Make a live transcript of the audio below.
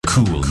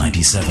Cool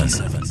 97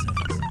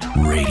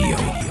 Radio.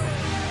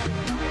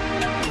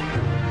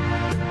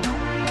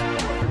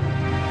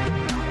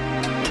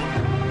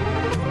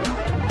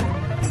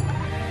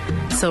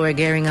 So we're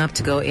gearing up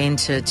to go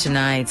into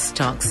tonight's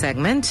talk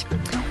segment.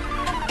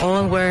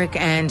 All work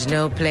and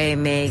no play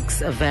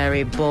makes a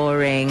very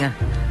boring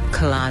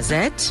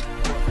closet.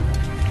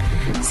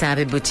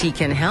 Savvy Boutique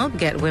can help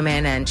get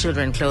women and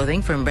children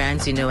clothing from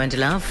brands you know and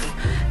love,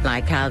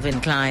 like Calvin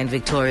Klein,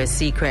 Victoria's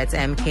Secrets,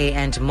 MK,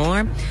 and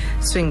more.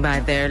 Swing by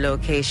their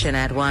location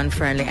at 1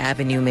 Fernley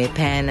Avenue,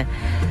 Maypen.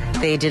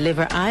 They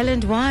deliver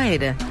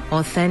island-wide,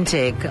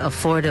 authentic,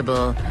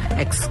 affordable,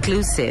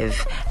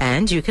 exclusive,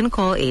 and you can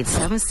call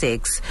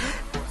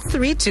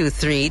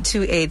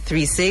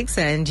 876-323-2836,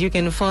 and you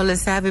can follow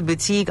Savvy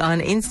Boutique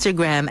on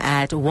Instagram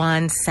at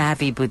One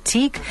Savvy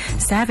Boutique.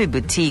 Savvy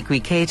Boutique, we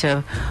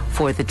cater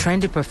for the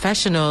trendy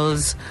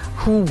professionals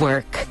who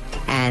work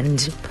and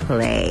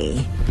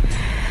play.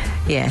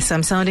 Yes,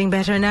 I'm sounding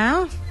better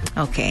now?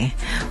 Okay.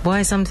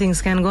 Boy, some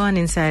things can go on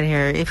inside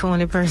here. If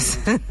only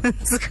persons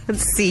could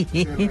see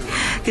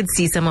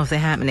some of the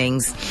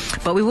happenings.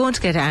 But we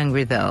won't get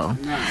angry, though.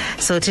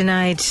 So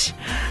tonight,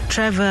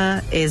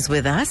 Trevor is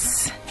with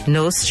us.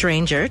 No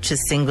stranger to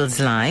Singles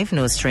Live,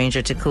 no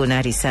stranger to Cool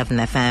 97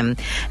 FM.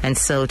 And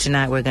so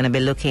tonight we're going to be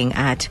looking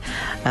at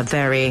a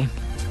very...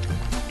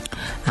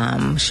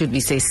 should we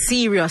say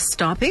serious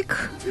topic?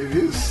 It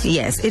is.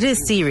 Yes, it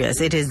is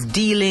serious. It is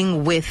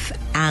dealing with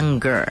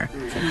anger.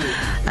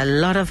 A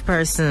lot of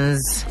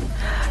persons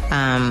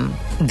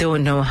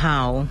don't know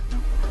how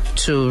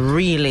to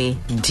really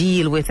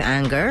deal with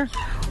anger.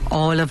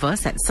 All of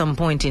us at some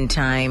point in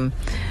time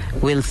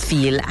will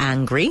feel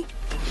angry.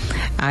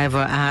 I've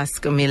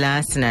asked me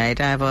last night,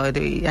 I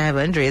have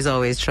Andre's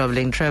always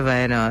troubling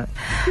Trevor, you know,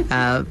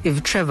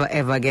 if Trevor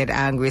ever get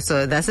angry.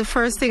 So that's the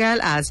first thing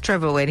I'll ask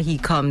Trevor when he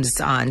comes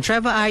on.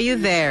 Trevor, are you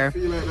there? I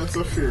feel like that's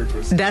a fair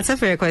question. That's a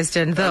fair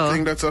question, though. I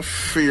think that's a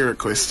fair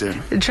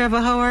question.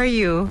 Trevor, how are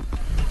you?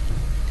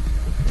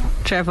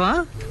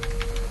 Trevor?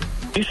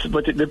 Yes,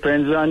 but it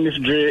depends on if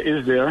Dre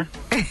is there.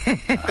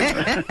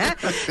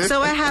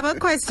 So I have a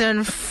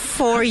question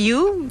for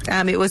you.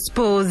 It was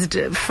posed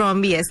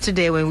from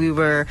yesterday when we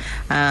were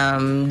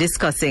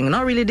discussing,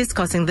 not really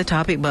discussing the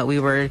topic, but we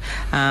were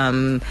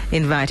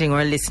inviting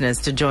our listeners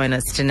to join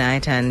us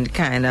tonight and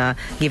kind of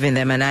giving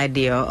them an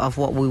idea of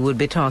what we would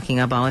be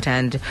talking about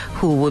and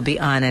who would be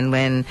on. And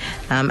when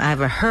I've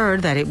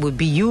heard that it would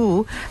be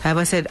you,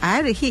 I said,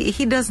 he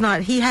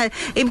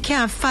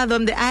can't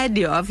fathom the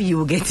idea of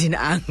you getting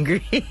angry.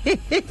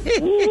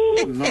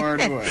 Ooh, nor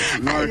do I.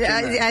 Nor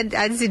can I.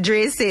 And see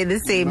Dre say the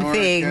same Nor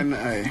thing. Can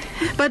I.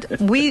 But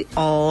we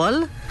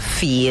all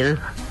feel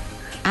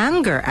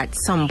anger at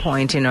some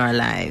point in our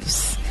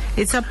lives.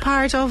 It's a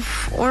part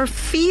of our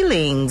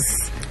feelings.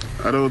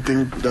 I don't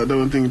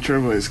think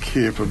Trevor is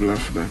capable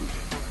of that.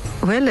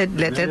 Well,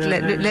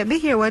 let me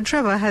hear what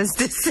Trevor has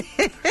to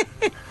say.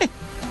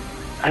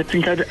 I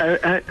think I'll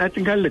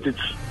let it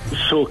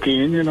soak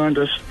in, you know, and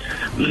just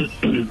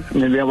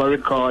maybe have a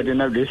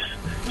recording of this,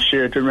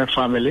 share it with my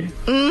family.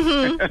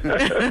 Mm-hmm.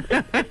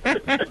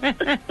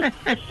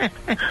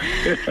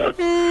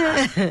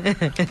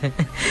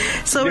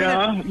 So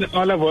yeah,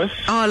 all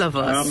of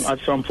us at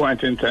some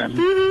point in time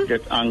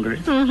get angry.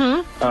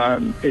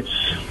 Mm-hmm.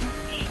 It's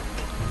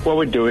what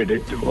we do with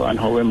it and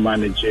how we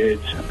manage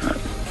it,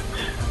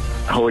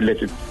 how we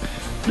let it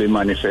be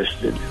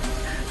manifested,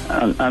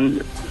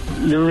 and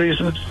the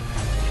reason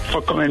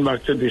for coming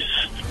back to this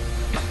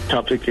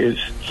topic is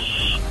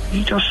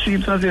it just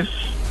seems as if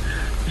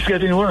it's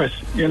getting worse.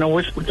 You know,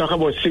 we talk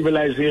about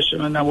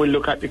civilization and we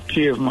look at the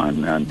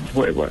caveman and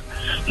whatever,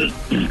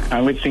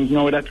 and we think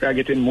now that we are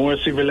getting more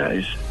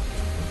civilized.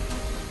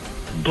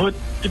 But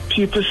the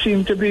people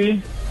seem to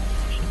be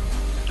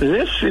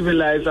less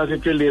civilized as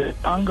it relates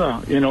to anger.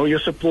 You know, you're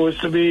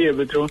supposed to be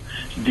able to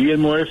deal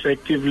more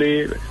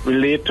effectively,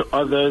 relate to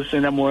others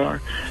in a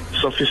more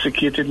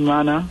sophisticated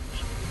manner.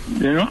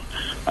 You know,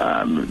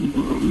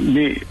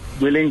 be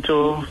willing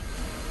to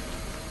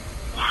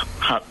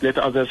let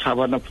others have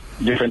a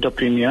different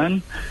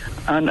opinion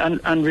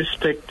and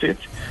respect it.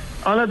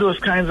 All of those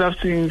kinds of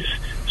things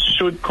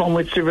should come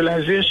with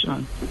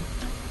civilization.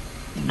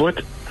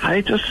 But I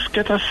just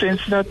get a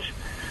sense that,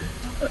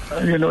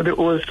 you know, the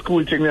old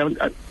school thing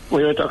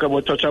where you talk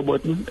about touch a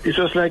button, it's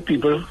just like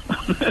people.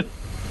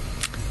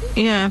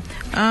 Yeah.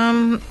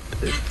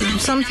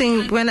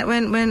 Something when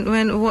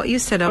what you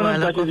said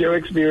about that is your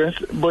experience,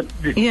 but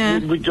yeah,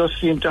 we just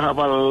seem to have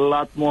a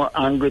lot more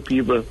angry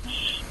people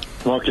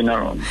walking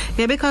around.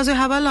 Yeah, because we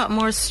have a lot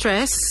more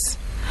stress,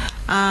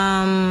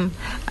 and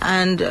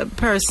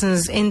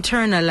persons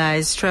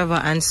internalize,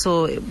 Trevor, and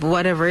so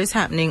whatever is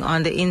happening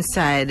on the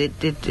inside, it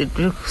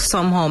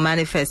somehow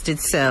manifests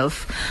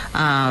itself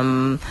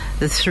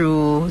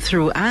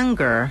through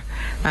anger.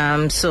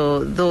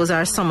 So those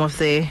are some of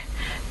the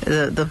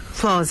the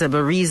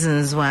plausible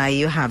reasons why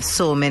you have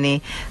so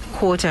many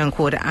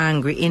quote-unquote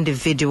angry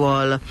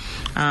individual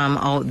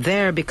out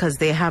there, because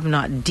they have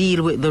not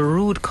dealt with the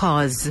root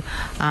cause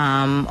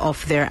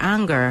of their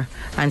anger,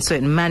 and so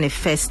it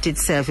manifests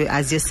itself.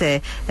 As you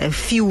say,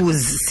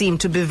 fuse seem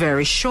to be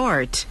very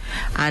short,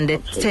 and they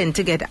tend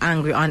to get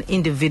angry on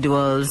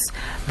individuals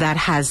that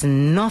has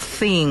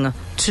nothing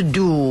to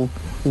do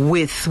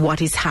with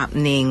what is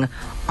happening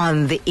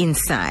on the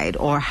inside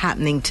or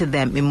happening to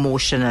them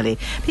emotionally.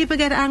 People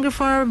get angry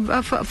for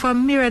a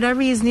myriad of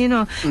reasons, you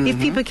know. If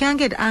people can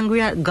get angry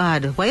at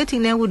God, why do you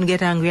think they wouldn't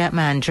get angry at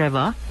man,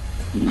 Trevor?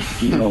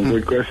 No,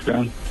 good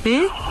question.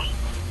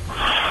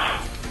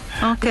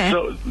 Okay.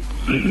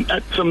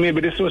 So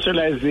maybe the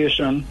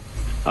socialization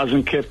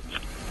hasn't kept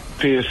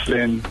pace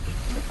then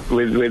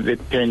with the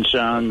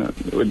tension,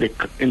 with the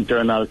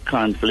internal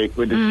conflict,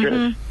 with the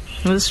stress.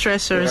 The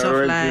stressors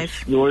of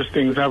life. Those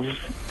things have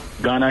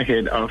gone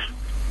ahead of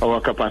our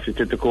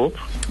capacity to cope.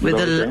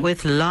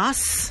 With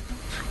loss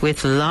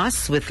of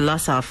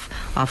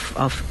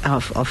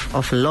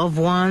loved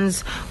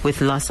ones, with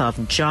loss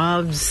of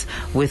jobs,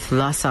 with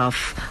loss of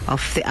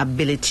the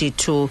ability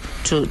to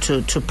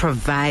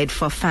provide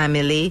for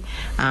family.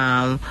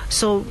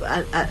 So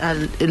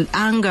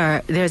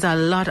anger, there's a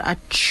lot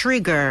of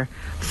trigger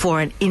for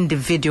an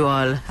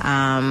individual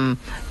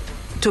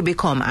to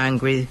become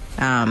angry,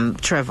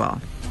 Trevor.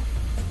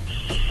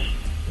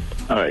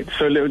 All right,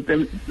 so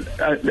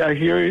I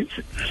hear it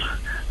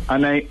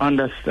and I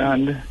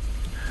understand.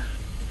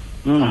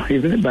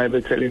 Even the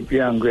Bible tells you be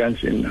angry and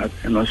sin not.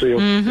 You know, so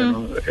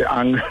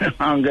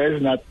anger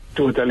is not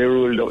totally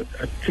ruled out.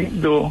 I think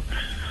though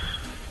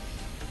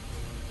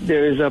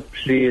there is a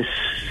place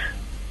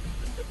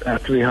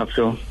that we have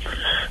to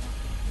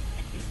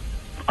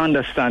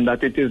understand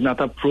that it is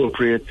not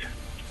appropriate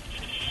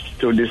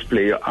to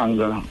display your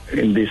anger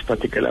in this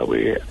particular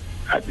way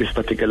at this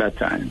particular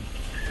time.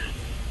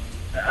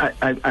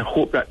 I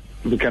hope that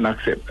we can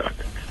accept that.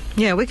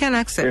 Yeah, we can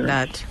accept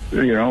that.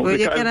 You know,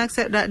 you can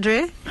accept that,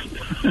 Dre?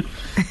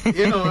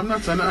 You know, I'm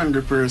not an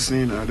angry person.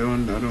 You know, I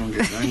don't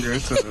get angry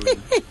at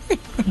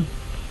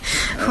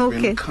all.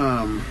 I've been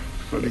calm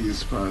for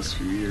these past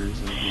few years.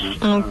 I've been a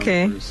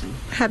calm person.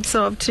 Hats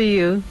off to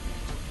you.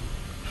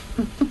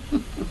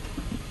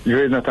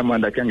 You're not a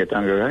man that can get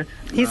angry, right?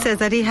 He says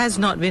that he has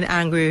not been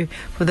angry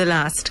for the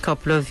last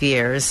couple of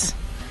years.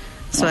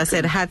 So I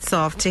said hats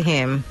off to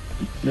him.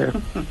 Yeah.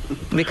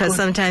 Because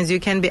sometimes you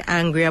can be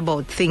angry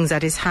about things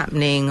that is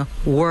happening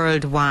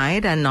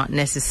worldwide and not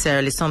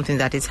necessarily something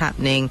that is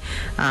happening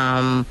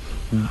to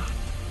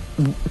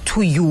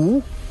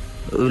you,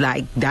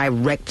 like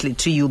directly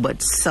to you,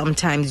 but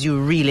sometimes you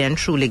really and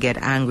truly get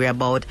angry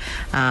about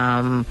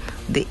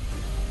the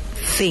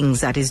things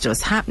that is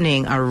just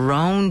happening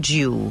around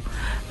you,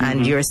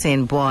 and you're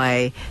saying,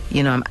 boy,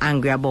 you know, I'm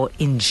angry about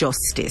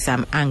injustice,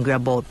 I'm angry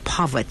about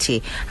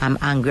poverty, I'm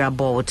angry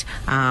about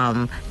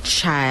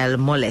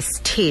child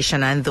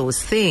molestation and those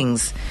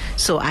things.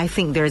 So I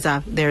think there's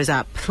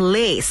a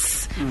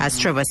place, as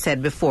Trevor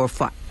said before,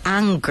 for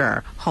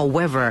anger.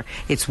 However,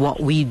 it's what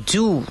we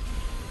do.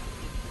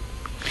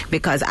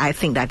 Because I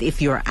think that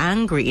if you're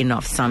angry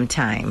enough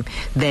sometime,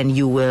 then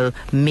you will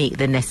make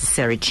the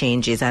necessary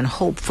changes, and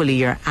hopefully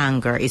your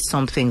anger is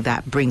something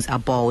that brings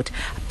about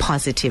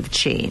positive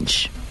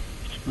change.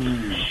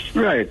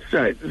 Right.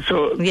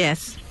 So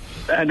yes,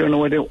 I don't know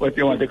what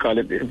you want to call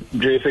it.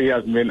 Jay said he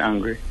hasn't been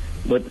angry,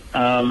 but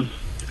I'm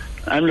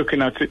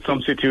looking at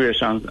some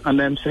situations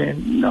and I'm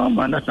saying, no,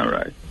 man, that's not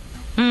right.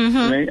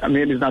 I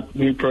mean, it's not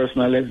me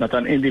personally, it's not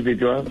an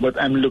individual,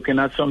 but I'm looking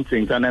at some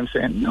things and I'm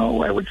saying, no,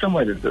 why would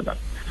somebody do that?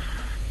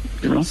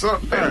 You know,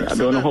 I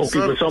don't know how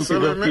some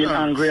people feel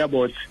angry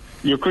about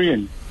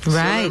Ukraine.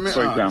 Right.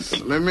 For example.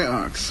 Let me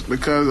ask,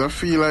 because I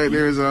feel like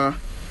there's a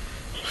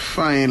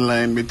fine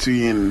line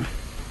between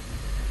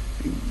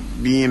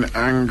being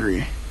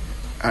angry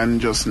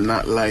and just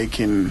not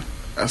liking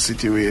a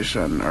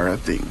situation or a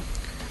thing.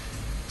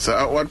 So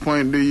at what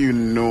point do you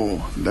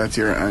know that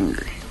you're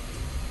angry?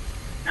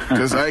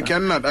 Because I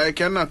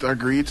cannot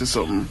agree to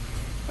something.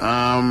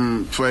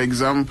 For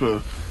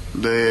example,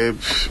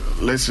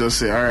 let's just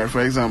say, all right,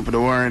 for example, the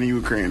war in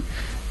Ukraine.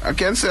 I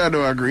can't say I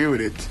don't agree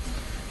with it.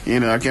 You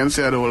know, I can't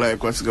say I don't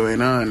like what's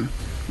going on.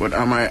 But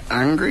am I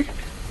angry?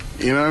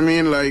 You know what I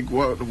mean? Like,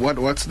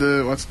 what's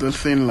the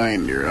thin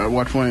line there? At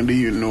what point do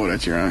you know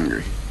that you're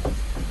angry?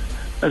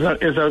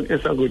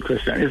 It's a good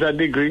question. It's a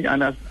degree,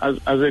 and as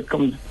it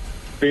comes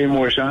to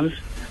emotions,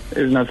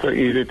 it's not so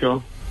easy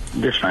to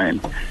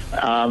define.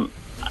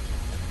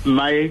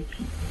 My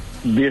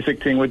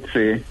basic thing would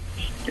say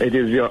it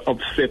is you're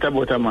upset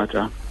about a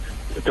matter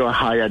to a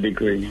higher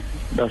degree.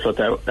 That's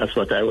what I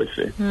would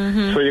say.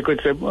 So you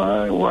could say,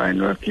 why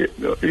not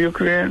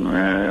Ukraine?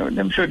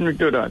 Them shouldn't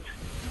do that.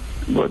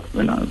 But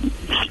we're not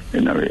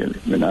really.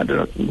 We're not doing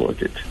nothing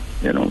about it.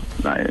 You know,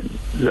 I'm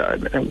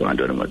going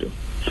to do what I do.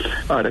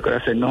 Or they could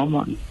have said, no,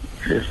 man.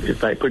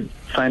 If I could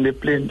find a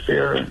plane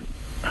fare,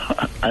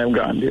 I'm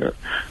gone there.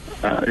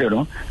 You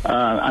know,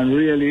 and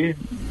really,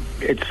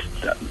 it's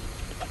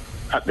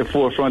at the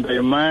forefront of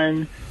your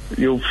mind.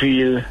 you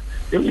feel,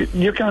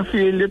 you can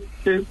feel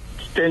the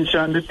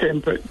tension, the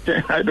temper.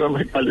 I don't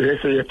know how to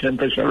say your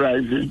temperature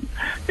rising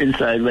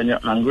inside when you're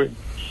angry.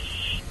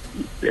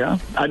 Yeah,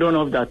 I don't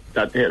know if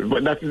that helps,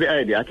 but that's the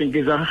idea. I think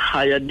it's a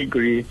higher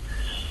degree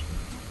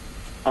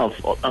of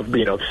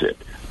being upset.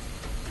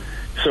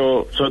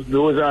 So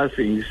those are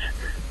things,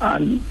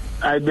 and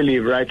I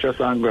believe righteous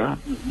anger,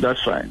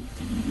 that's fine.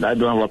 I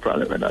don't have a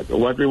problem with that. But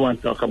what we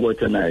want to talk about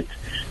tonight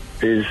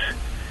is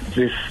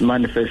this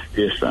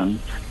manifestation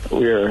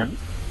where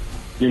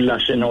you're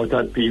lashing out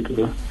at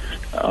people.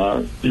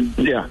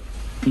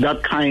 That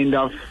kind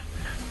of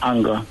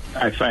anger,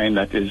 I find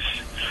that is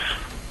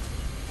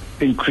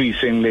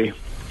increasingly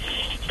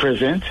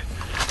present,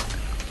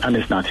 and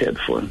it's not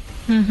helpful.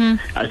 Mm-hmm.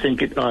 I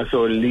think it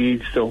also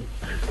leads to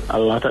a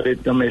lot of the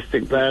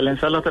domestic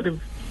violence, a lot of the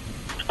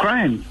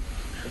crime.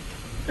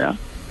 Yeah,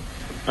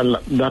 a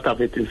lot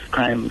of it is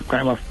crime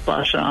of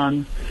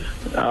passion.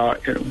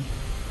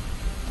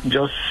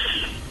 Just,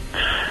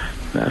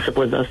 I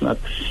suppose that's not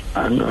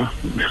anger.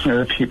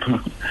 People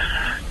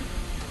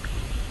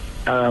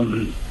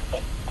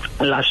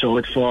lash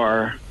out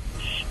for,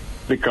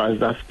 because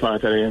that's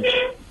part of the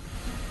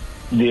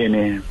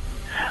DNA.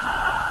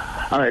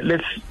 All right,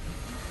 let's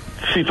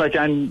see if I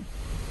can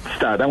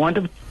start. I want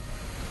to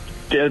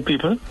tell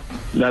people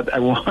that I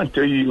want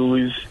to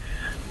use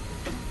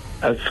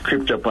a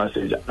scripture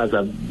passage as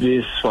a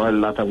base for a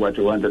lot of what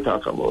we want to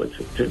talk about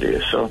today.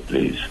 So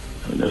please,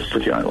 let's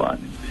put you on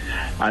one.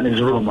 And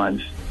it's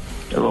Romans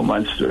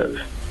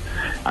 12.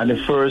 And the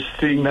first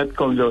thing that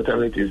comes out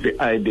of it is the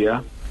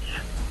idea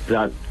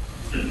that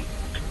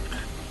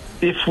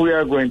if we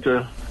are going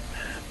to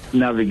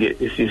navigate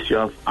this issue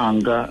of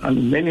anger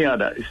and many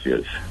other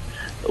issues,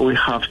 we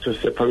have to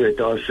separate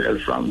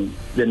ourselves from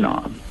the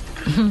norm.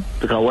 Mm-hmm.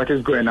 Because what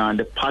is going on,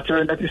 the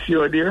pattern that you see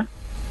out there,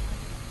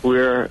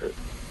 where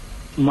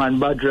man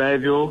bad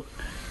drive you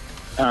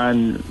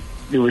and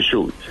you will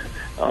shoot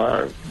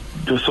or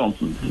do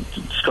something,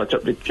 scratch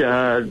up the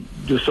car,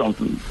 do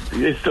something.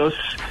 It's just,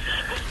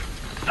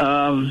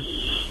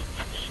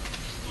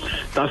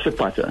 that's the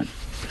pattern.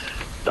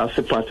 That's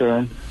the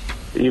pattern.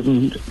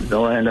 Even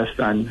though I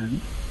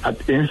understand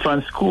at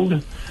infant school,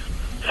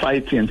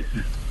 fighting,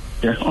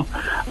 you know,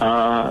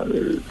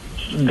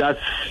 that's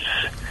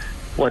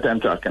what I'm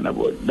talking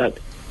about. That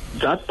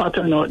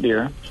pattern out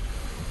there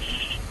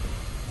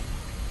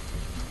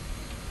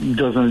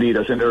doesn't lead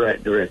us in the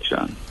right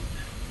direction.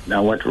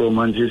 Now, what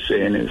Romans is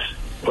saying is,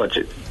 watch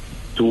it,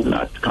 do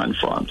not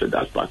conform to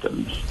that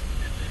pattern.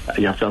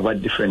 You have to have a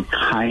different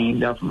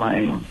kind of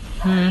mind.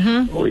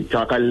 Mm-hmm. We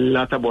talk a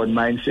lot about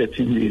mindset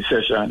in these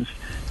sessions,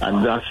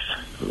 and that's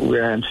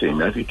where I'm saying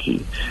that's the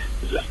key.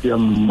 Your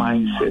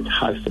mindset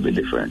has to be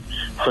different.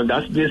 So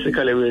that's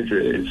basically where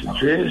Dre is.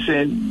 Dre is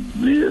saying,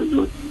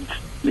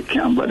 we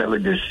can't bother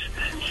with this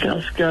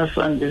scarf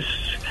and this.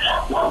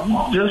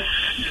 Just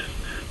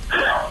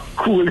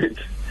cool it.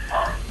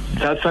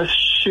 That's a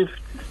shift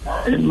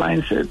in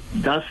mindset.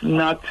 That's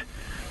not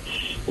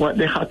what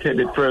the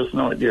hot-headed person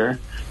out there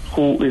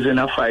who is in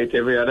a fight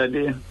every other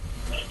day.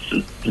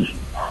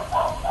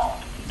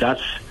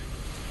 That's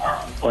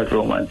what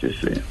Romans is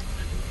saying.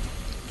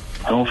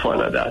 Don't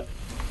follow that.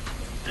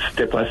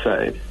 Step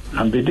aside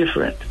and be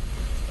different.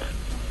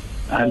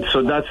 And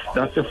so that's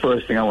the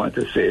first thing I want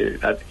to say,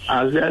 that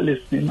as we are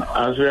listening,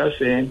 as we are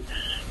saying,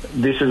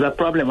 this is a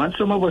problem. And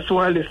some of us who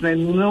are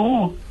listening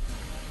know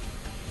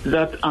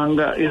that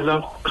anger is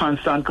a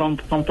constant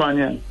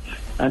companion.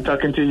 I'm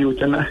talking to you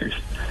tonight.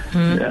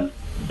 Mm-hmm. Yeah?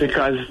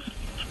 Because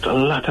a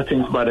lot of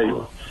things bother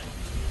you.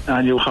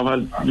 And you have a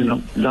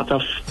lot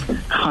of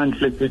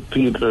conflict with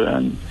people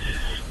and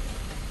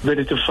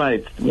ready to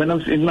fight.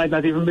 It might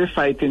not even be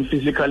fighting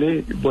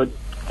physically, but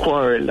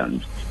quarrel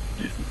and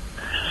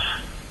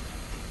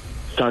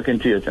talking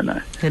to you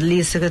tonight. At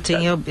least you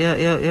blow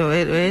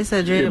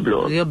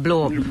up. You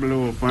blow up.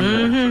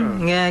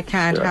 Mm-hmm. Yeah,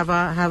 can't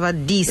have a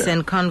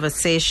decent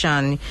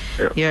conversation.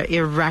 Yeah. You're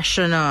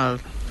irrational.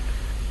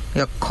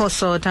 You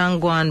cuss out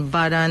and go on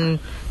bad and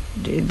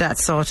that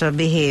sort of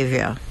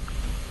behavior.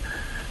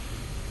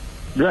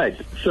 Right.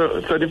 So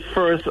the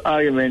first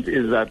argument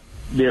is that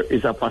there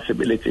is a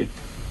possibility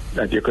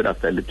that you could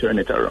actually turn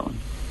it around.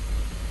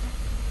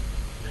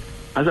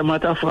 As a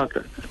matter of fact,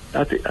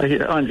 I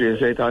hear Andre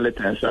say it all the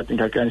time, so I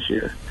think I can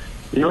share.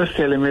 He was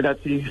telling me that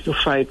he used to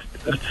fight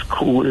at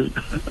school.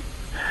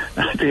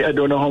 I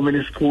don't know how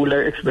many schools I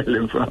expelled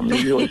him from,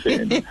 he was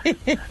saying.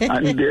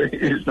 And there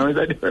is now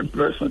a different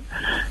person.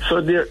 So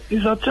there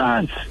is a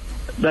chance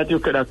that you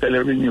could actually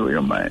renew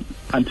your mind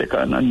and take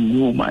on a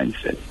new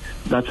mindset.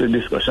 That's a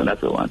discussion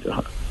that we want to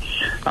have.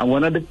 And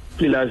one of the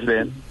pillars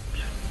then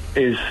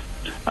is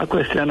a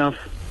question of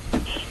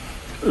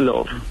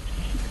love.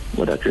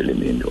 What that really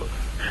means, though.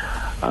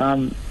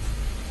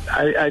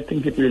 I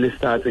think it really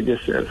starts with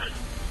yourself.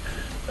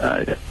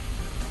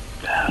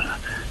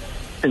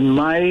 In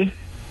my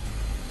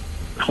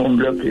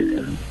humble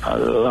opinion, a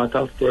lot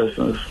of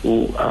persons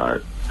who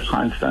are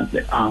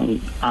constantly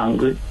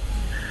angry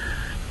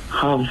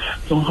don't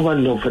have a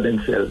love for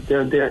themselves.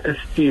 Their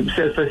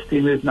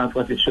self-esteem is not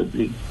what it should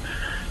be.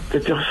 they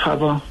just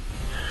have a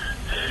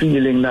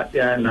feeling that they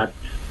are not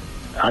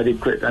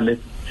adequate and they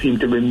seem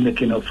to be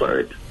making up for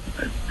it.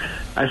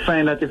 I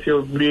find that if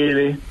you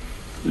really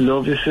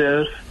love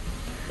yourself,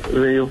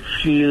 where you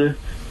feel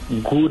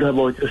good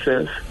about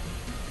yourself,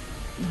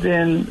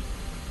 then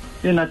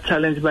you're not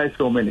challenged by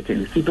so many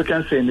things. People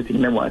can say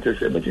anything they want to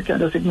say, but you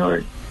can't just ignore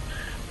it.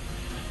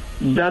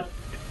 That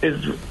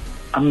is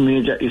a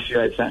major issue,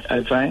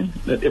 I find,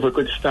 that if we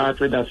could start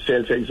with that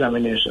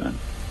self-examination.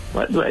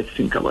 What do I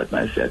think about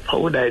myself? How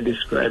would I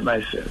describe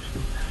myself?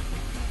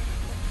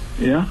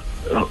 Yeah?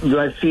 Do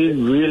I feel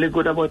really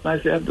good about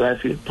myself? Do I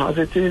feel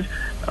positive?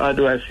 Or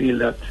do I feel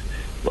that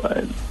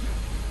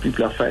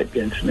people are fighting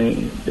against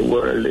me? The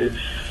world is,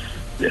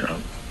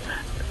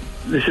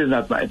 this is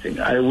not my thing.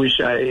 I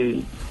wish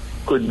I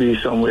could be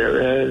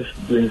somewhere else,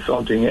 doing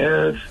something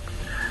else,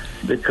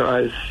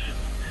 because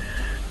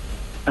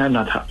I'm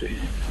not happy,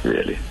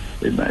 really,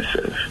 with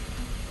myself.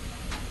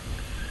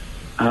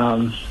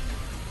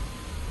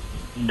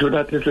 Do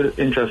that little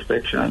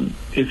introspection.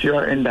 If you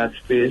are in that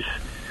space,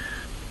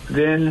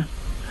 then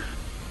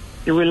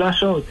you will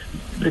lash out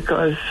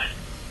because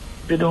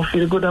you don't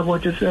feel good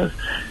about yourself.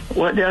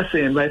 What they are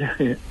saying, by the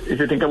way, if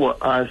you think about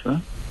Arsenal,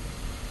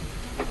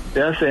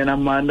 they are saying a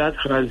man that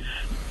has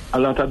a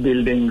lot of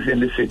buildings in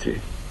the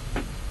city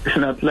is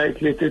not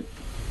likely to,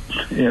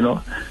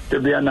 to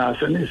be an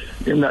arsonist.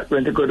 He's not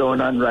going to go down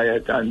and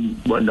riot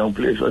and burn down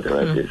place,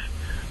 whatever it is,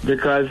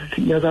 because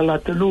he has a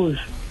lot to lose.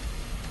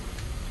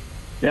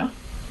 Yeah?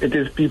 It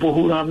is people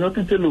who have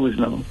nothing to lose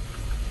now,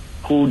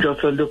 who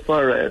just will look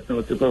for a riot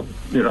now to go,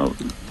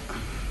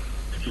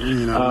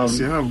 unless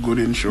you have good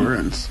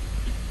insurance.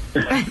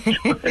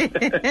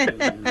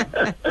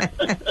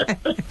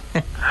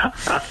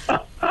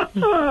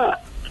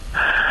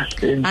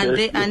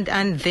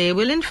 And they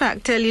will in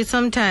fact tell you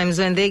sometimes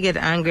when they get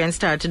angry and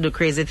start to do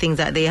crazy things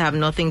that they have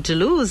nothing to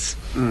lose.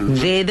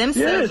 They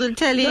themselves will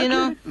tell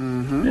you,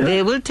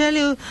 they will tell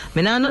you,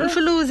 me not nothing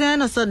to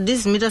lose, so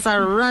this me just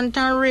a rant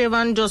and rave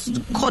and just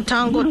cut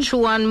and go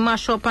through and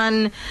mash up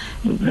and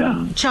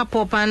chop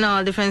up and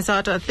all different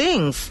sort of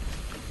things,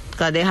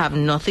 because they have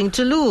nothing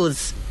to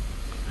lose.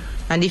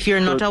 And if you're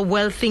not a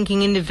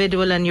well-thinking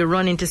individual and you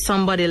run into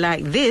somebody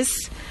like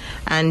this,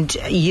 and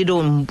you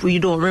don't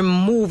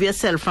remove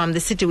yourself from the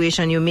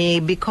situation, you may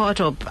be caught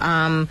up.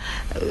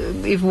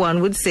 If one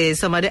would say,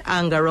 some of the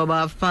anger rub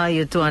off on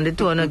you two, and the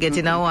two are not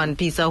getting a one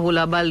piece of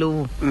hula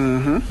baloo.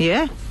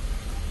 Yeah.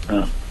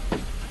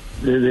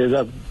 There's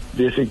a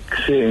basic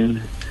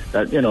saying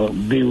that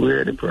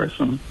beware the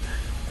person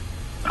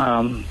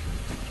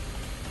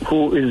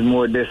who is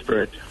more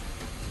desperate.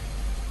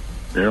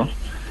 Let's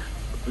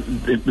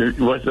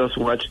just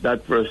watch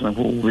that person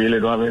who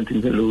really don't have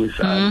anything to lose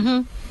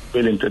and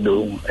willing to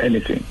do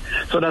anything.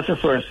 So that's the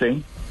first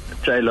thing.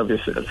 Try love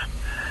yourself.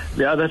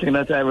 The other thing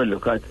that I will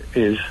look at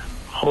is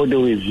how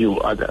do we view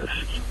others?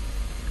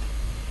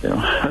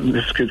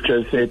 The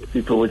scriptures say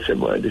people would say,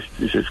 "Boy, this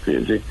is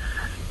crazy."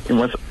 You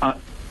must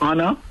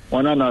honor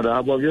one another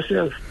above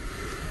yourself.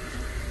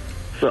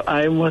 So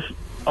I must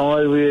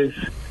always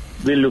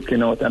be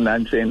looking out and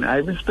I'm saying, I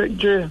respect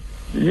Jay,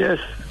 yes,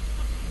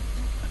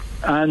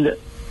 and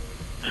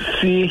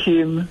see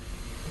him.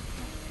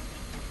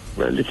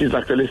 Well, it is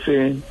actually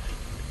saying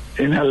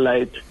in a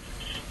light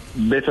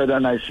better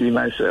than I see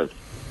myself.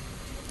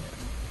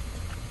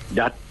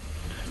 That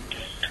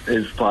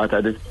is part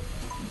of the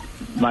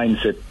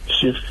mindset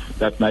shift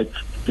that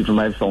people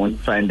might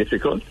find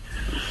difficult.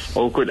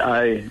 How could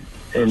I,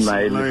 in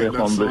my little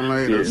humble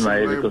state, in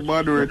my little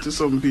moderate to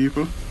some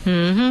people?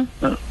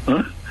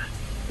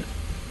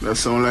 That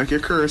sounds like you're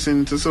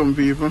cursing to some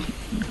people.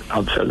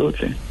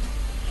 Absolutely.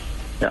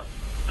 Yeah.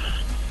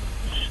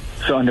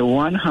 So on the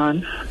one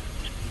hand,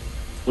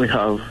 we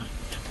have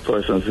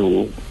persons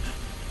who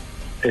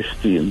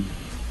esteem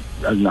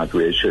as not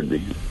where it should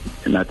be.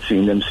 They're not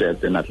seeing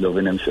themselves, they're not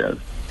loving themselves.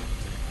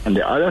 On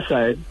the other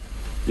side,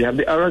 you have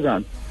the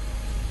arrogant,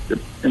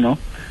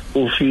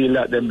 who feel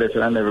that they're better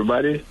than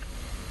everybody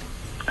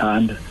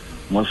and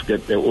must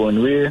get their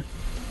own way,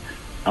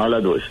 all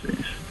of those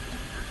things.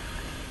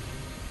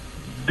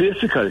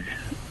 Basically,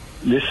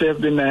 the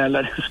self-denial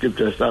that the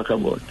scriptures talk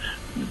about,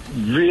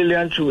 really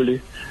and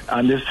truly,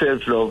 and the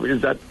self-love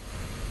is that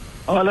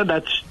all of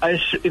that,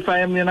 if I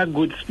am in a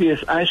good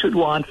space, I should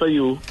want for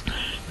you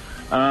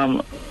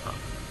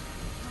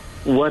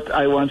what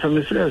I want for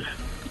myself.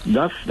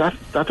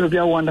 That would be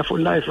a wonderful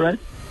life, right?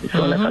 It's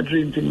not like a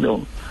dream thing,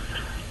 though.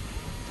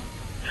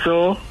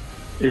 So,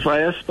 if I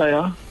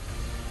aspire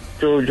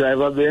to drive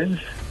a Benz,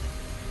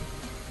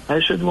 I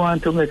should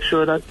want to make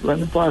sure that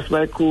when I pass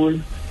by cool,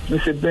 I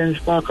see Benz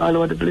park all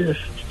over the place.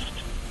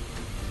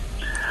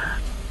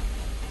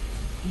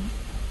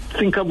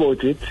 Think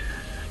about it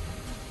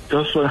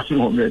just for a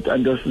moment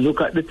and just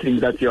look at the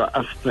things that you're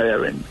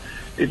aspiring.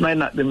 It might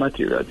not be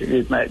material.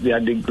 It might be a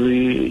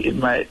degree. It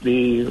might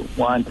be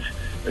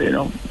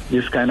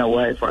this kind of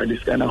wife or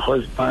this kind of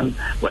husband.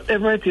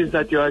 Whatever it is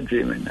that you are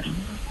dreaming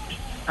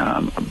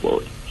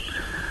about.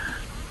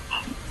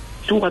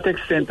 To what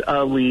extent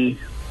are we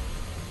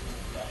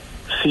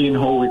seeing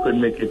how we could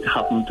make it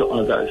happen to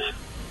others.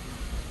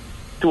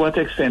 To what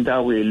extent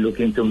are we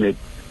looking to make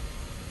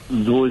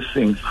those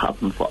things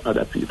happen for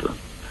other people?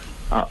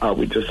 Are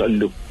we just a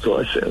look to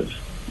ourselves?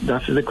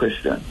 That's the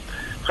question.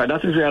 So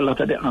that is where a lot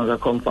of the anger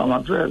comes from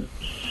as well.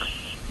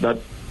 That,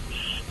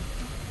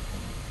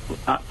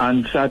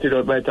 and started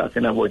out by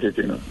talking about it,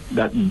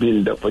 that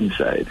build up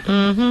inside.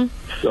 Mm-hmm.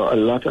 So a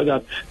lot of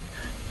that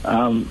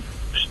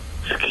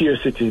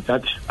scarcity,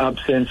 that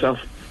absence of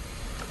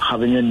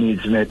having your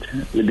needs met.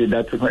 We did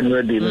that when we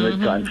were dealing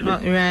with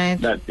conflict. Right.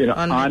 That,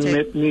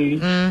 unmet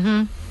needs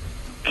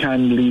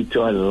can lead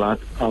to a lot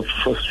of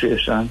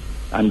frustration,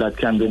 and that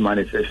can be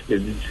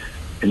manifested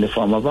in the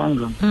form of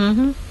anger.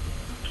 Mm-hmm.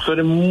 So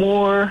the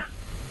more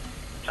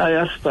I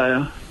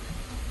aspire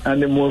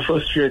and the more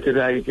frustrated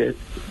I get,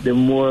 the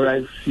more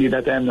I see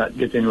that I'm not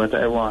getting what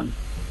I want,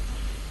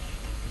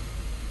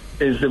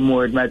 is the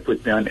more it might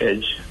put me on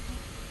edge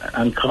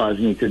and cause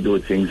me to do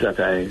things that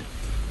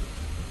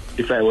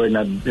if I were in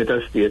a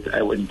better state,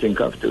 I wouldn't think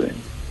of doing.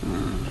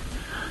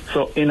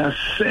 So in a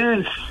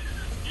sense,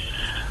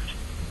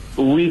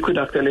 we could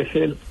actually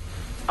help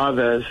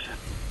others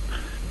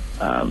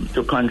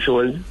to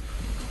control,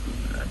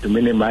 to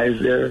minimize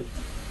their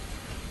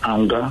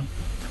anger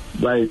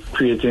by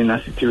creating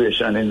a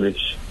situation in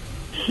which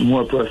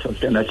more persons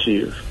can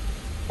achieve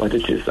what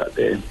it is that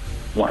they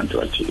want to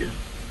achieve.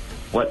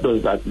 What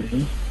does that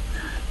mean?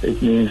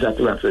 It means that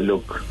we have to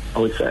look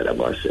outside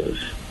of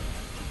ourselves.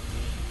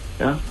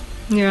 Yeah?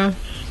 Yeah.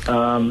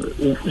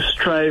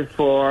 Strive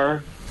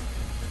for,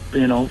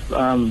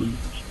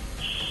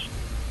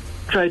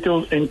 try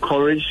to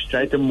encourage,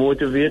 try to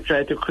motivate,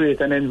 try to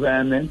create an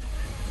environment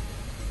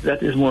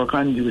that is more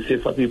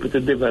conducive for people to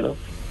develop,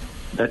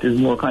 that is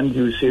more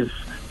conducive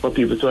for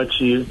people to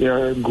achieve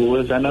their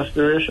goals and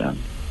aspirations.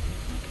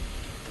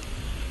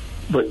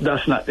 But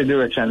that's not the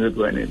direction we're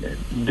going in.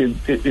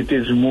 It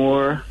is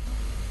more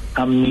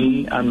a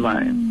me and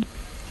mine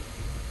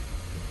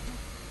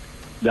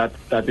that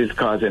is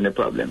causing the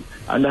problem.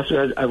 And that's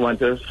where I want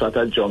to sort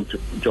of jump to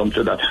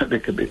that a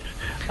little bit.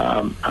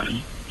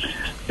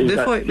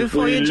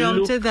 Before you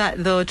jump to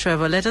that, though,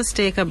 Trevor, let us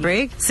take a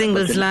break.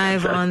 Singles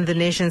live on the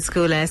Nation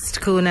School Est,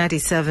 Cool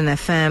 97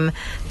 FM.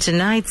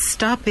 Tonight's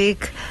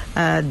topic,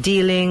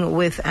 dealing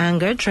with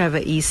anger.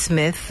 Trevor E.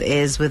 Smith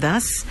is with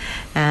us,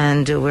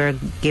 and we're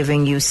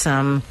giving you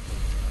some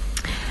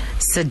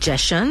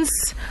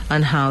suggestions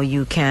on how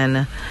you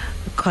can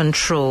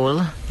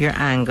control your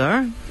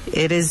anger.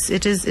 It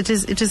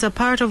is a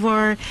part of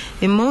our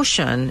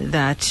emotion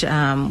that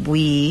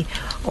we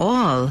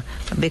all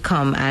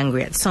become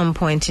angry at some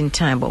point in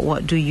time. But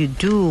what do you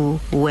do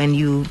when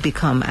you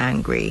become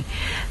angry?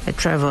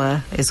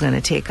 Trevor is going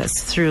to take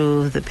us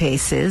through the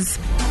paces.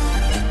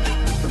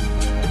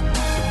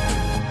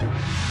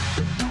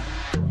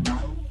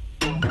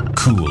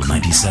 Cool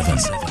 97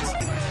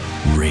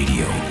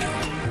 Radio.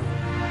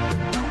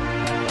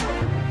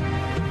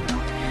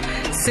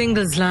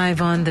 Singles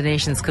live on the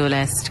Nation School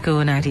Est,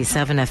 Cool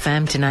 97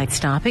 FM. Tonight's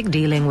topic,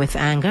 dealing with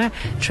anger.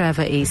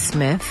 Trevor E.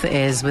 Smith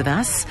is with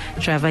us.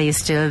 Trevor, you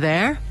still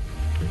there?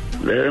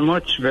 Very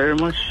much, very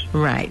much.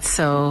 Right,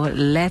 so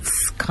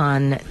let's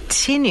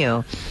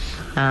continue.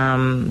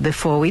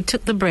 Before we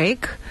took the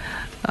break,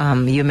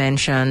 you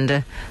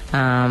mentioned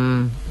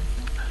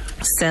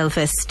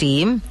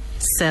self-esteem,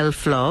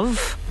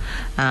 self-love,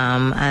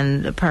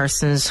 and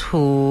persons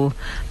who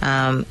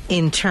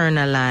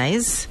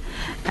internalize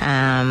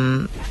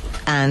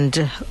and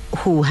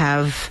who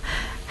have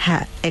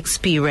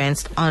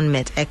experienced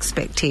unmet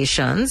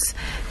expectations.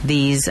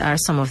 These are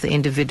some of the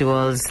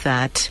individuals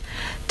that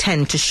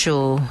tend to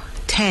show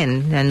she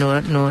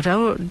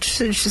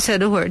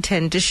said the word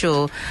tend to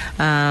show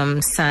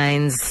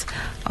signs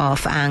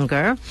of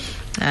anger,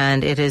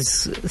 and it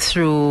is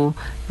through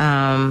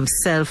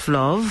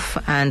self-love,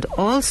 and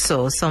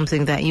also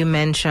something that you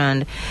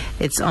mentioned,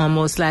 it's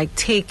almost like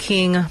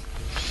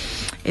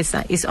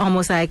it's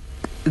almost like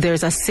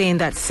there's a saying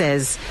that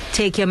says,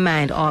 take your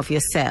mind off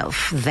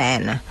yourself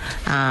then,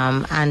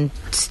 and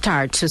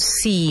start to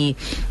see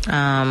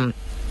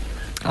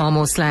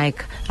almost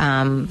like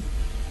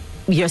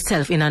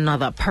yourself in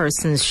another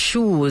person's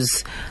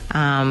shoes.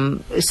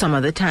 Some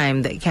of the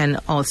time that can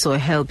also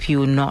help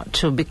you not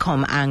to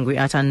become angry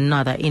at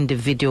another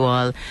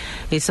individual.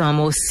 It's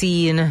almost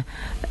seeing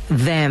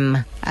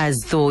them as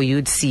though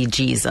you'd see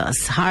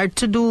Jesus. Hard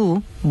to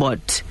do,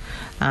 but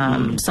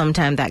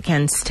sometimes that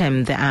can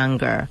stem the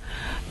anger.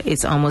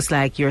 It's almost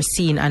like you're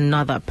seeing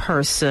another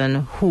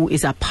person who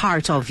is a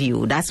part of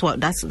you. That's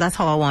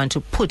how I want to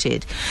put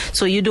it.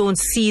 So you don't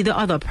see the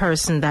other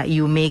person that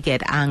you may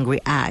get angry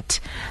at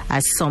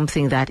as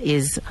something that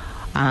is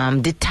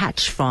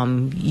detached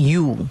from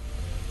you.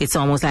 It's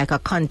almost like a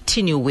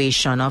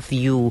continuation of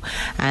you.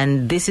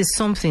 And this is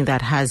something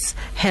that has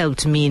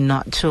helped me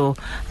not to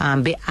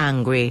be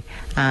angry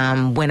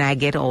when I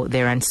get out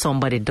there and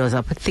somebody does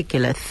a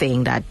particular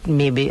thing that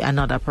maybe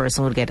another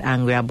person would get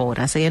angry about.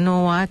 I say, you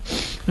know what?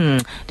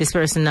 This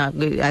person,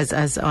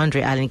 as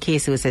Andre Allen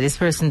Casey would say, this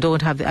person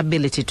don't have the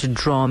ability to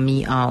draw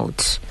me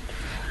out.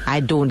 I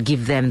don't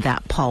give them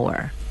that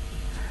power.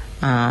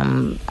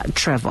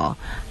 Trevor,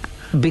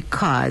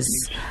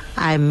 because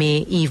I may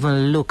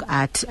even look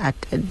at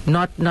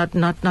not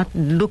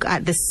look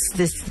at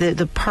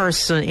the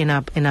person in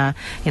a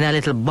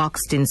little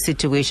boxed in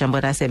situation,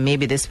 but I say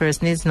maybe this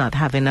person is not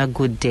having a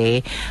good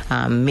day.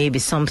 Maybe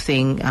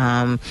something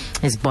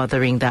is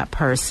bothering that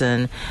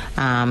person.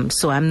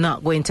 So I'm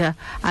not going to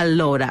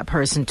allow that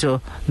person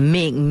to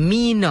make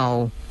me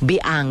now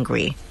be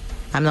angry.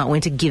 I'm not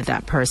going to give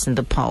that person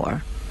the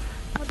power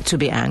to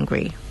be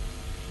angry.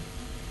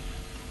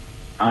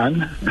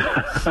 And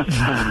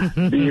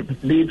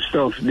deep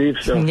stuff.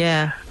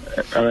 Yeah.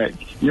 All right.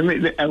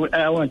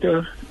 I want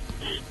to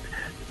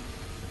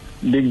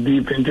dig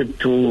deep into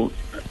two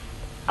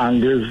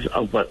angles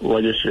of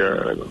what you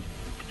shared.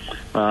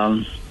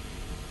 One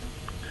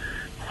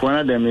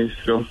of them is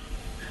to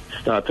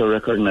start to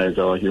recognize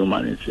our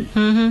humanity.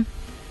 Mm-hmm.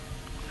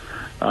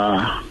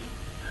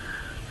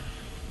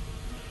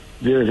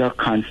 There is a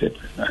concept,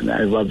 and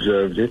I've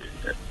observed it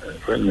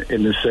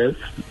in myself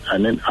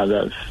and in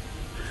others,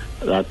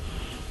 that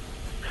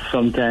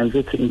sometimes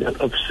the thing that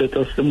upset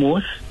us the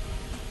most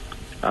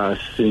are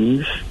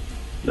things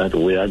that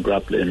we are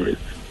grappling with.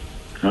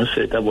 I'll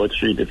say it about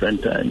 3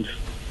 different times.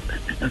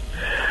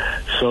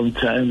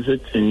 Sometimes the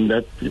thing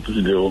that people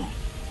do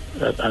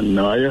that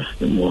annoy us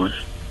the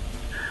most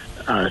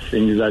are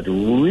things that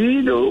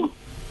we do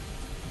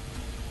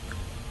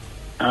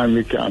and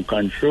we can't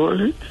control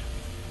it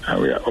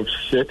and we are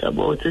upset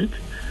about it.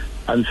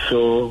 And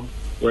so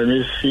when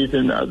we see it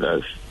in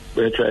others,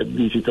 we try to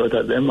beat it out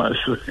of them as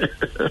well.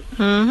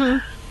 Mm-hmm.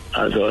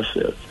 As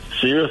ourselves.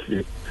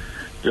 Seriously,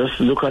 just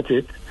look at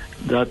it.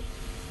 That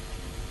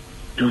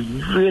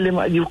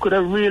you could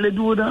have really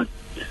do that.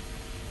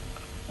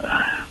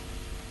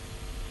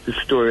 The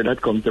story that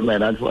comes to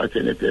mind,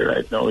 unfortunately,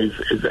 right now is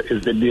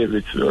the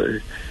David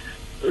story.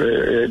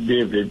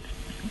 David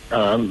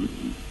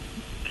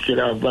killed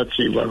off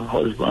Bathsheba's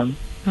husband.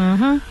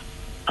 Mm-hmm.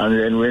 And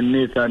then when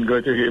Nathan go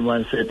to him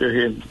and say to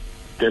him,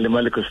 tell him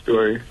a little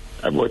story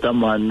about a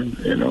man,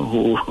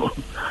 who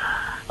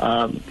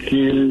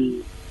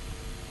he'll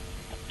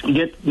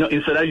get,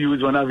 instead of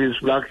use one of his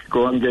flocks,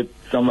 go and get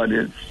somebody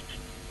else.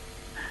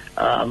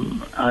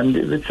 And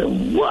they say,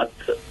 what?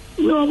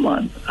 No,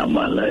 man, a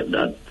man like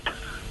that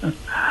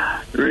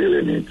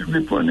really need to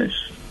be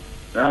punished.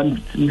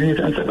 And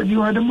Nathan said, but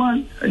you are the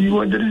man, and you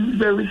are doing the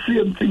very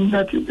same thing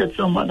that you get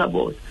so mad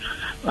about.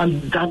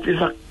 And that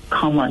is a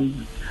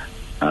common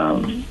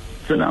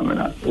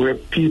phenomenon where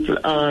people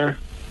are,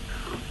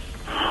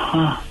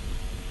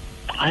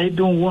 I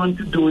don't want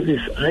to do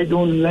this. I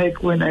don't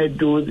like when I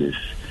do this.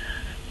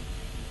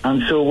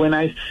 And so when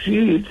I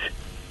see it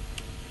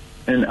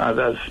in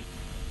others,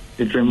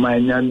 it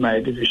reminds me of my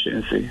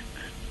deficiency,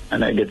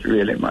 and I get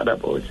really mad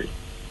about it.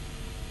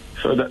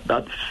 So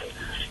that's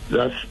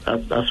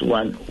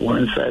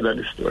one side of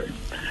the story.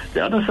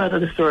 The other side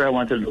of the story I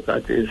want to look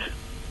at is,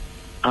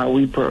 are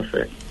we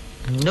perfect?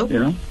 Nope.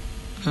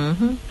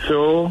 Mm-hmm.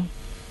 So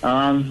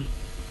I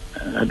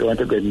don't want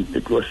to get into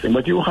the question,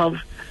 but you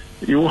have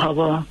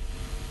a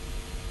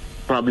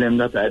problem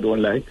that I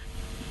don't like,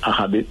 a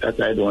habit that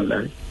I don't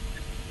like.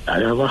 I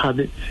have a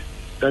habit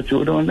that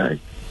you don't like.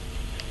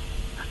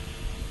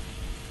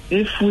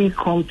 If we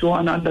come to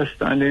an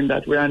understanding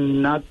that we are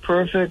not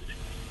perfect,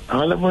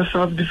 all of us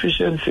have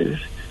deficiencies,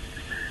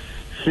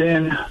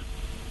 then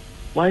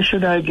why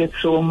should I get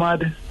so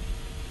mad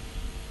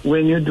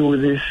when you do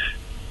this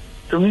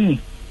to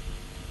me?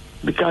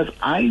 Because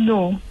I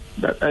know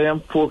that I am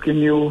poking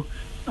you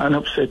and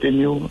upsetting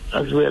you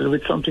as well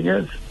with something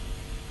else.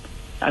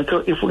 And so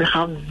if we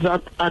have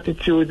that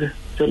attitude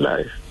to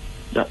life,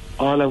 that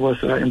all of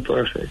us are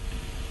imperfect,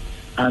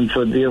 and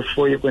so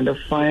therefore you're going to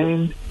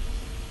find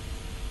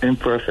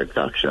imperfect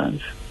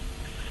actions.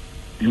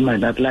 You might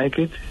not like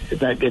it.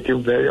 It might get you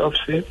very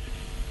upset,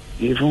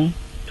 even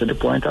to the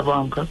point of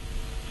anger.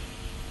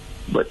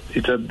 But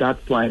it's at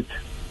that point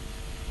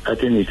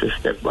that you need to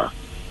step back.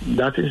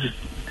 That is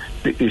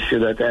the issue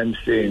that I'm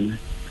saying,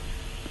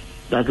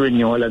 that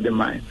renewal of the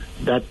mind,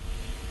 that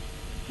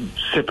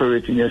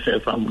separating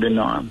yourself from the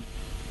norm.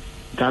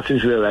 That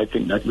is where I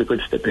think that we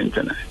could step in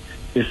tonight,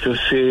 is to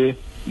say,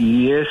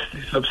 yes,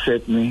 this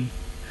upset me,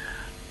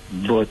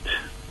 but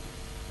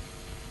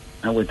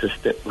I'm going to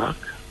step back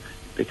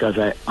because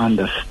I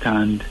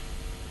understand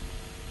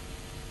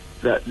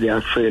that there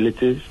are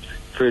frailties,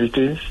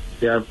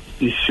 there are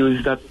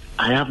issues that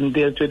I haven't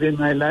dealt with in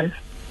my life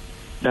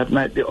that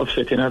might be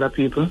upsetting other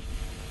people,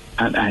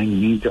 and I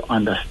need to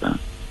understand.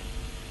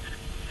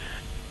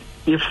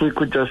 If we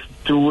could just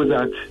do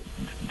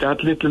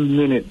that little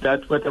minute,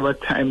 that whatever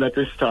time that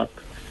we stop,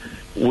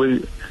 will,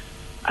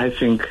 I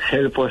think,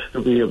 help us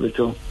to be able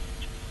to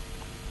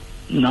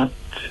not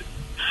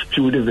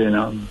spew the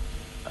venom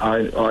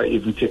or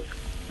even take,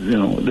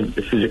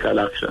 the physical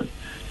action.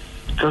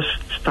 Just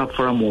stop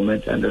for a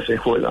moment and just say,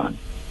 hold on.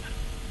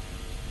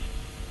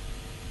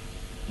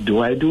 Do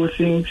I do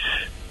things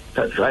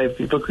that drive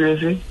people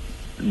crazy?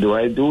 Do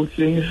I do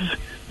things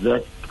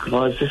that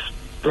cause this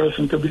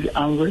person to be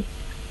angry?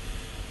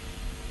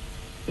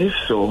 If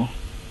so,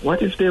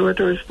 what if they were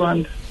to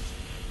respond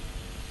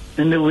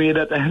in the way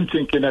that I'm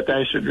thinking that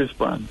I should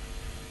respond.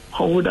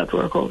 How would that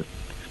work out?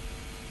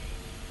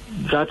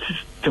 That,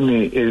 to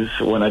me, is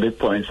one of the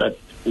points that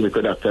we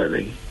could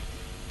actually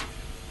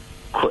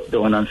cut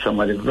down on some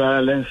of the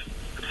violence,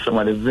 some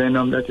of the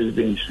venom that is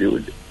being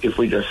spewed, if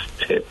we just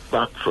step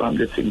back from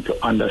the thing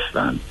to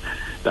understand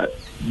that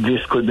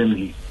this could be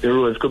me. The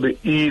roles could be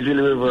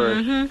easily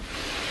reversed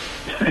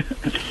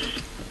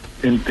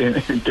in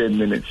 10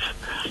 minutes.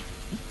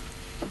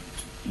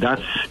 That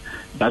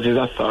is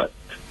a thought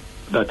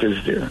that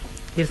is there.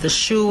 If the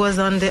shoe was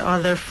on the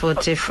other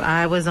foot, if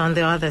I was on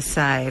the other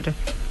side.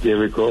 There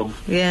we go.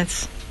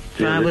 Yes,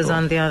 if I was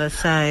on the other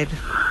side.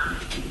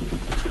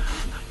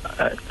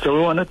 So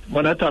we want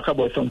to talk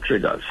about some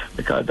triggers,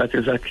 because that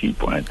is a key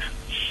point.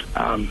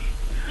 Some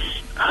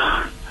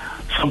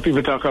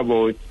people talk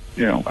about,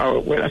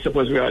 well, I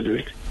suppose we all do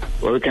it,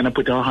 where we kind of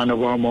put our hand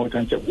over our mouth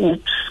and say,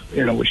 oops,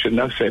 we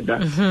shouldn't have said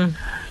that.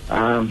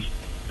 Mm-hmm.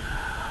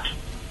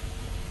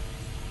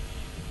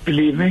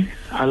 Believe me,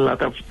 a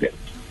lot of the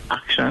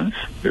actions,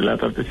 a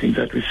lot of the things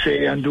that we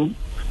say and do,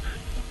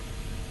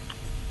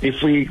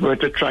 if we were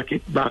to track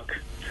it back,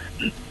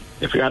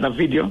 if we had a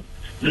video,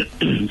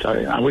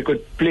 and we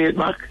could play it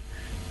back,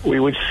 we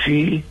would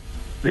see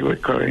the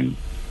recurring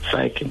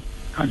cycle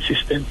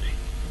consistently.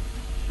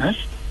 Yes?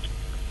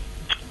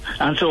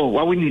 And so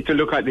what we need to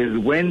look at is,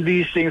 when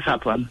these things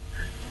happen,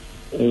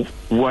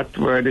 what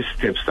were the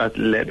steps that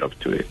led up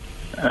to it?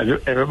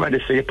 Everybody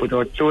say you put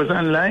our toes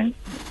on line,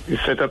 you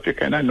set up, you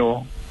kind of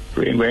know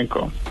rain when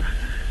come.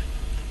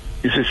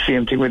 It's the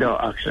same thing with our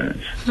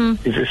actions.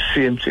 It's the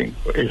same thing.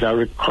 It's a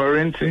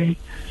recurring thing,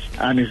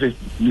 and it's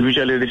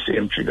usually the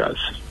same triggers.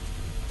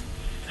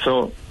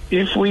 So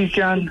if we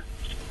can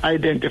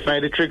identify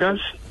the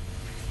triggers,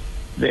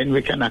 then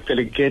we can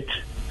actually get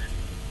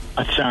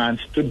a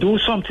chance to do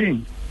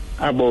something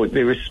about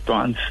the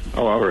response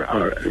or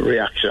our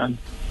reaction,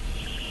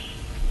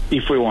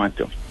 if we want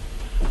to.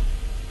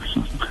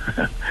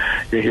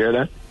 You hear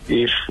that?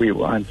 If we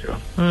want to.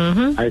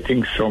 Mm-hmm. I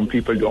think some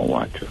people don't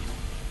want to.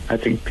 I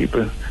think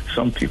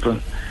some people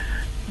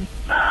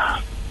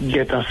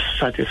get a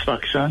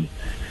satisfaction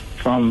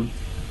from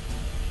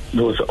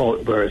those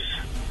outbursts.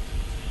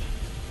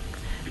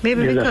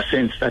 Maybe there's a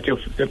sense that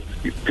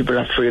people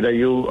are afraid of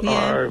you,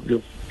 or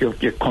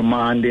you're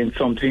commanding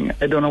something.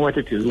 I don't know what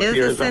it is.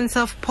 There's a sense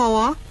of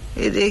power.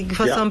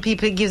 For some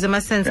people, it gives them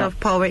a sense of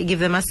power. It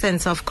gives them a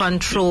sense of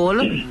control.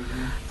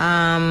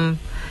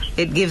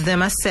 It gives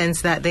them a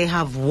sense that they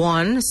have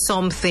won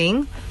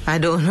something. I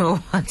don't know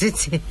what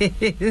it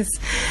is.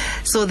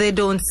 So they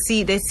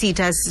see it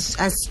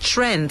as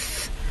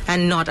strength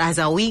and not as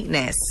a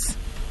weakness.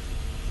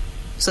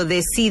 So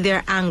they see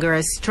their anger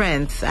as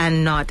strength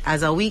and not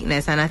as a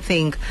weakness. And I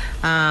think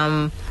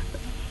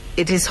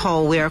it is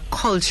how we are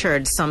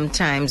cultured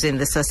sometimes in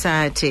the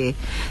society,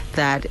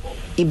 that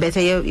you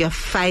better you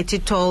fight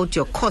it out,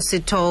 you cuss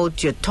it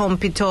out, you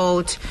thump it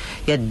out,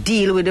 you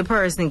deal with the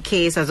person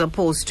case, as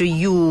opposed to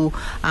you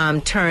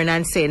turn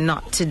and say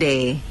not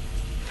today.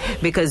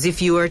 Because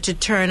if you were to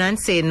turn and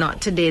say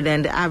not today,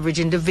 then the average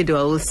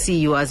individual will see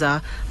you as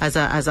a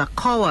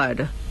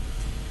coward,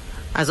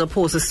 as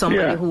opposed to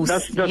somebody who's...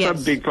 that's a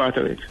big part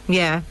of it.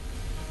 Yeah.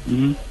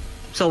 Mm-hmm.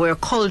 So we're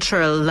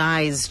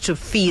culturalized to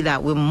feel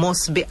that we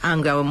must be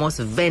angry, we must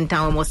vent,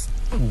 and we must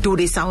do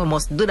this and we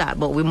must do that,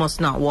 but we must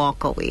not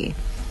walk away.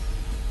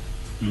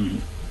 Mm-hmm.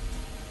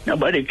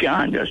 Nobody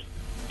can just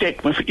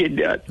take me for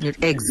idiot.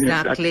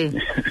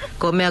 Exactly.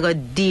 Come here, go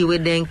deal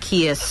with them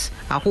case.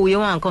 And who you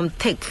want come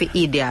take for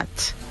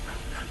idiot?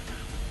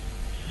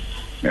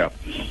 Yeah.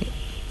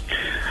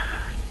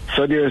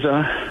 So there's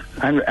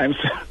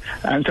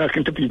I'm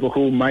talking to people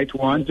who might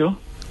want to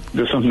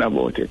do something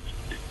about it.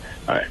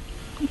 All right.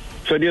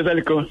 So there's a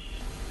little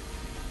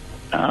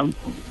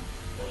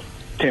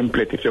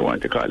template, if you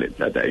want to call it,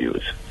 that I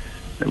use.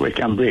 We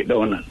can break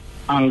down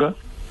anger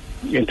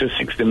into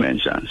 6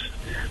 dimensions.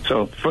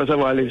 So first of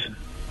all is,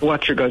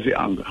 what triggers the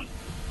anger?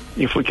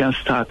 If we can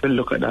start to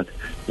look at that,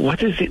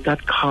 what is it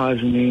that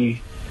caused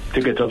me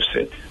to get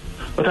upset?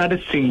 What are the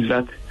things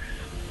that,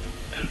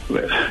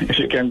 well, if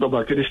you can go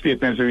back to the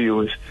statements we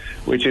use,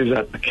 which is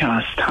that I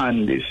can't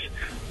stand this.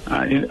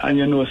 And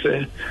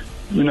say,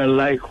 we don't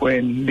like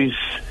when this,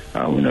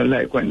 we don't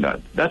like when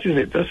that. That is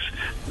it. Just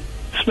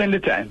spend the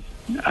time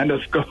and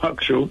just go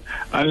back through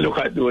and look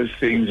at those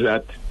things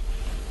that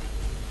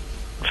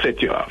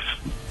set you off,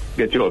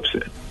 get you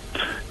upset.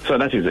 So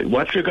that is it.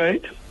 What trigger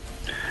it?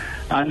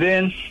 And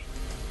then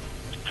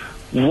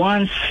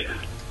once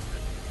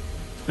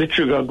the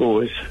trigger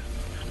goes,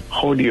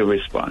 how do you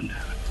respond?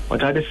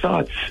 What are the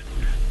thoughts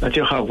that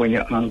you have when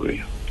you're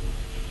angry?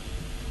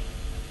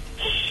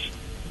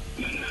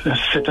 A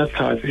set of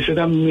thoughts. This is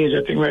a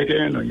major thing right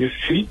here. You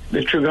see,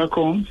 the trigger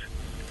comes,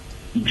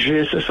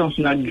 Jay says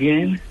something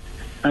again,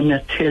 and I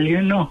tell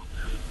you no.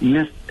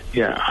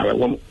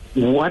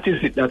 What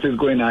is it that is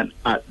going on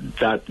at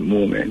that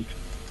moment?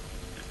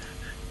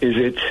 Is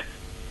it,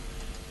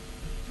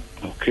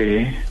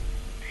 okay,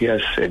 he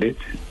has said it,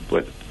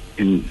 but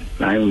in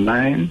my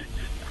mind,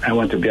 I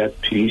want to be at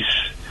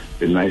peace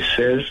with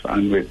myself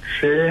and with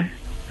Jay,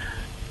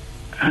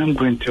 I'm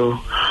going to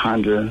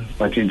handle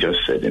what you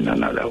just said in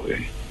another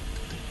way.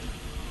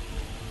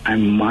 I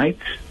might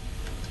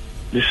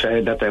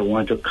decide that I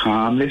want to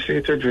calmly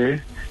say to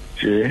Dre,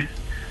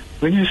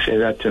 when you say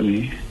that to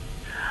me,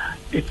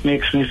 it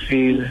makes me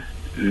feel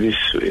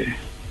this way.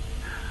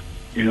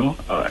 You know,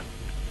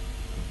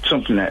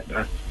 something like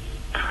that.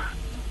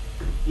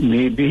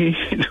 Maybe,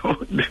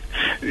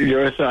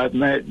 your thought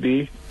might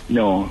be,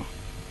 no,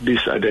 this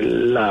is the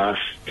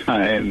last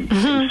time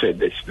you said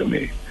this to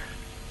me.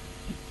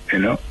 You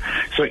know?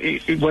 So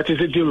what is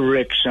the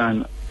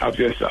direction of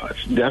your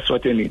thoughts? That's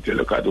what you need to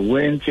look at.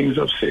 When things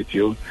upset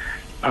you,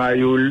 are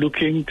you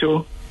looking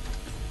to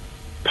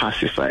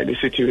pacify the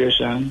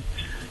situation,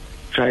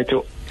 try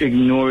to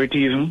ignore it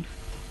even,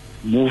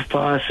 move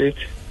past it,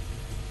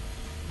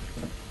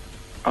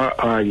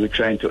 or are you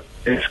trying to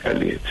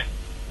escalate?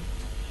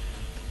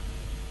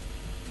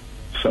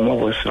 Some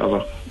of us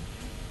have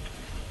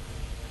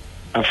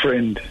a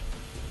friend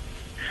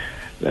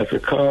that we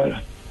call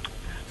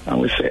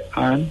and we say,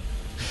 Ann,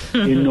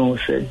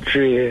 said,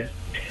 Dre,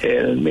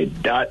 tell me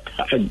that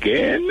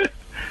again.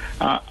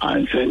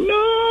 Ann said,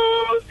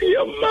 no,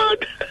 you're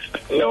mad.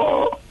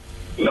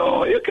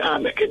 No, you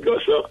can't make it go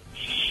so.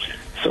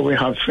 So we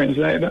have friends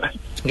like that.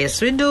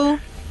 Yes, we do.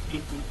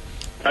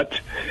 But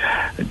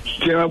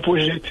Jim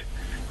push it.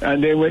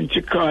 And then when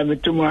she called me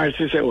tomorrow,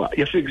 she said, what,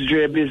 you fixed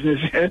Dre business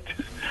yet?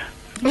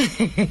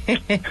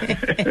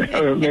 I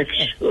will make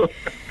sure.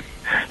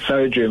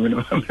 Sorry, Dre, I'm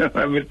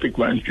going to pick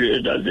one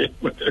Dre, that's it.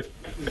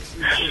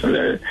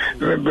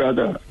 My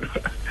brother.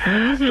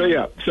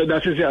 So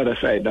that is the other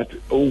side. That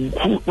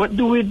what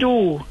do we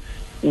do?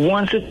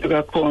 Once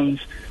it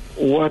comes,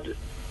 what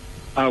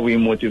are we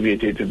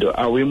motivated to do?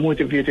 Are we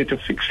motivated to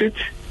fix it?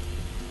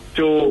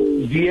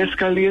 To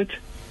de-escalate?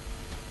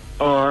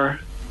 Or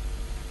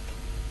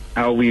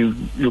are we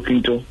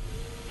looking to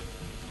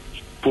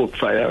poke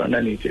fire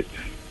underneath it?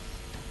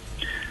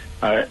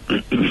 All right.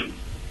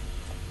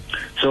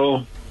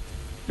 So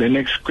the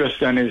next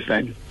question is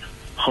then,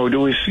 how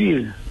do we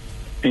feel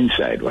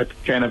inside? What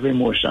kind of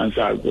emotions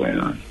are going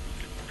on?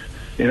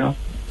 You know,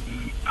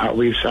 are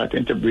we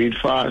starting to breathe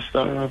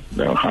faster?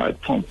 The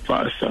heart pump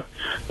faster?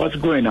 What's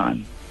going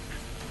on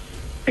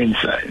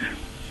inside?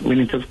 We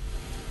need to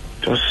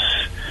just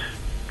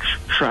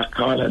track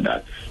all of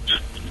that.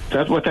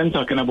 That's what I'm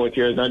talking about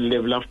here, that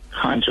level of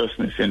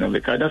consciousness,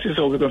 because that is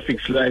how we can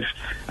fix life,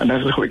 and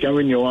that's how we can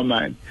renew our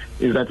mind,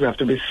 is that we have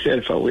to be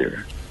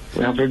self-aware.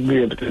 We have to be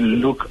able to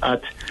look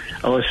at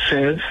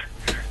ourselves,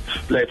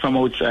 like from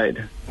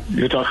outside.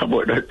 You talk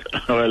about that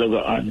a while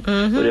ago on.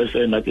 So you're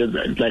saying that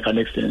it's like an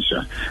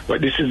extension. But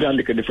this is a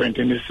little different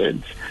in the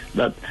sense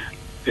that,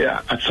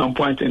 at some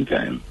point in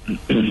time,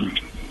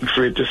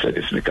 afraid to say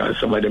this because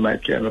somebody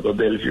might care about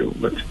Bellevue,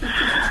 but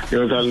there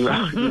was a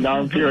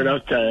long period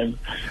of time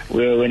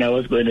where when I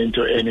was going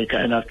into any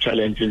kind of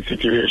challenging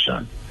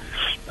situation,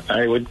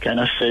 I would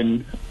kind of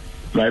send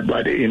my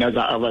body in as an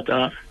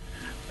avatar,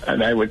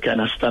 and I would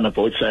kind of stand up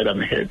outside of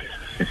my head.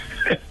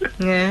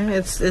 Yeah,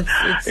 it's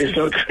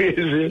so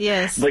crazy.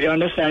 Yes. But you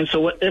understand,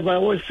 so whatever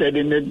was said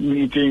in the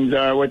meetings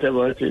or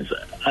whatever it is,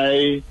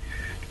 I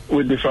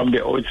would be from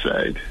the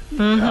outside.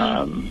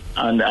 And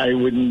I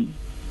wouldn't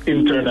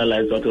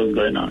internalize what was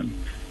going on.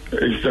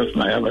 It's just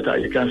my avatar.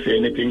 You can't say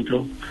anything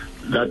to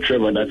that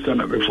Trevor that's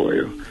done it before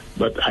you.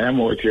 But I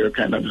am out here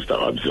kind of just to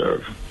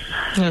observe.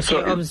 Yes, so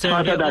you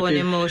observe your own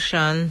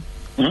emotion.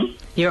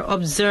 You're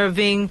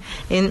observing,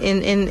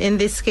 in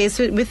this case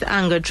with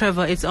anger,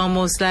 Trevor, it's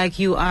almost like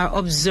you are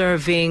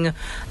observing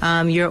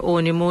your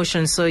own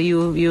emotions. So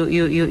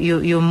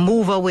you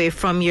move away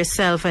from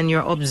yourself and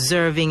you're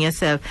observing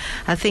yourself.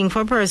 I think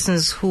for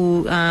persons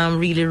who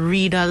really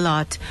read a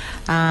lot,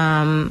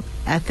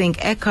 I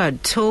think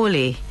Eckhart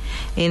Tolle,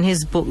 in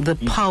his book The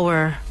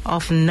Power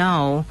of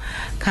Now,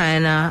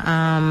 kind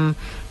of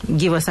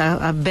give us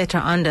a better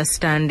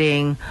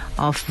understanding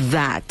of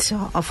that,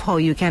 of how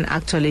you can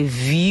actually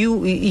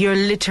view. You're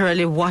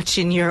literally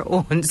watching your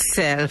own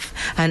self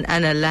and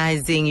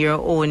analyzing your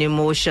own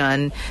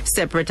emotion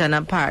separate and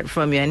apart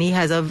from you. And he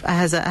has a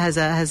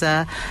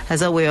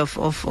way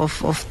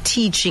of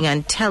teaching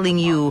and telling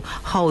you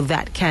how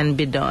that can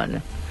be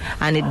done.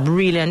 And it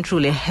really and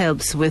truly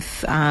helps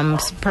with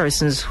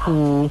persons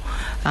who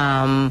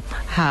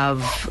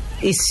have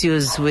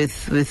issues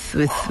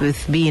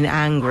with being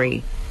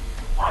angry,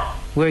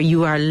 where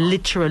you are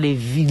literally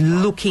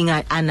looking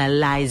at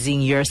analyzing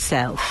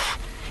yourself.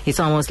 It's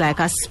almost like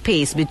a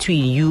space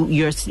between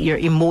your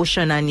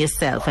emotion and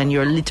yourself, and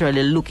you're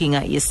literally looking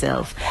at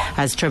yourself.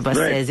 As Trevor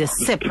says, you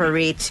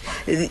separate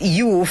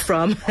you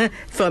from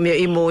your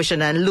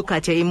emotion and look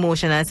at your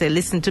emotion and say,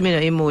 listen to me,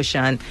 your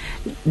emotion.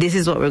 This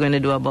is what we're going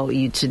to do about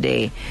you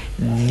today.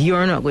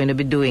 You're not going to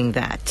be doing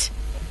that.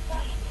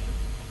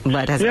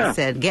 But as I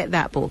said, get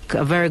that book,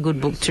 a very good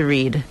book to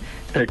read.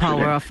 The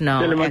Power of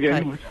Now.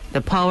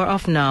 The Power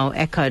of Now,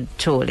 Eckhart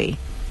Tolle.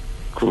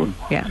 Cool.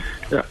 Yeah.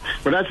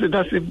 But that's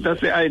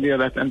the idea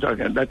that I'm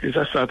talking. That is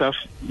a sort of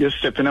you're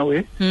stepping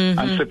away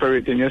and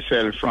separating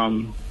yourself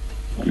from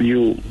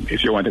you,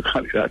 if you want to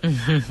call it that.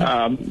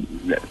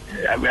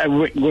 I'm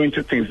going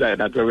to things like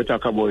that where we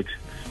talk about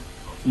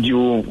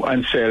you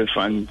and self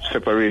and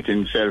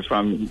separating self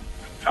from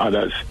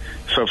others.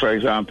 So, for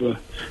example,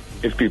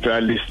 if people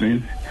are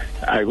listening,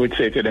 I would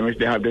say to them, if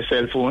they have their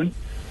cell phone,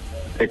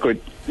 they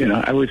could,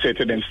 I would say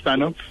to them,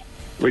 stand up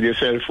with your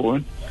cell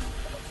phone,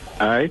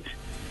 all right?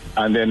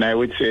 And then I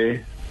would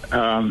say,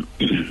 I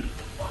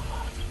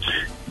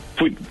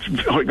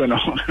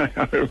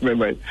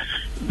remember it,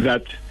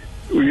 that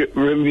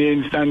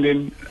remain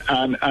standing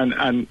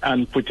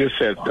and put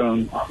yourself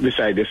down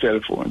beside your cell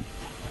phone.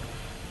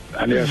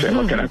 And they'll say,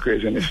 what kind of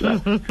craziness is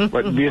that?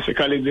 But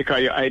basically,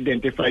 because you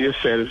identify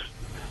yourself,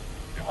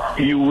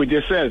 you with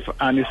yourself,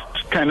 and it's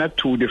kind of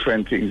two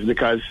different things,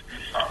 because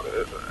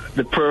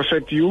the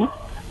perfect you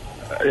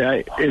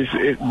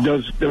it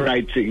does the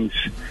right things,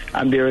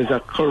 and there is a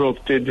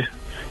corrupted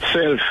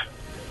self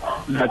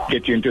that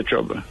gets you into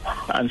trouble.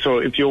 And so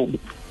if you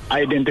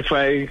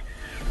identify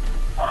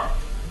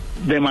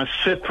them as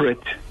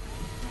separate,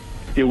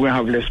 you will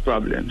have less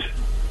problems,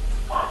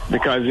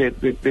 because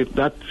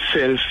that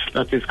self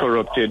that is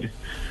corrupted,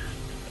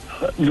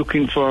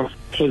 looking for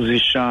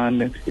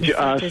position. If you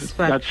ask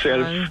that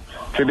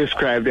self to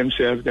describe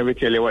themselves, they will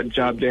tell you what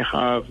job they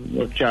have,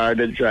 what car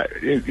they drive.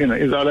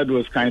 It's all of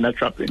those kind of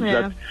trappings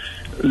that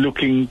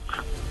looking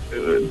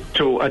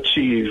to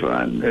achieve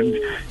and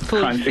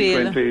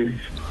consequently.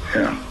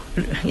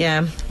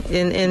 Yeah.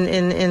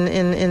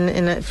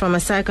 In from a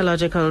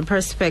psychological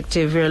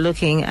perspective, we're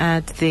looking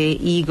at the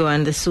ego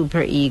and the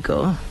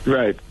superego.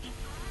 Right.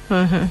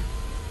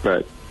 Mm-hmm.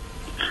 Right.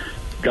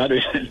 Got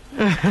it.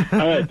 All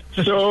right.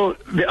 So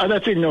the other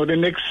thing now,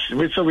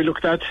 so we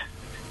looked at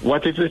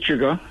what is the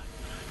trigger,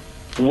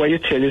 what you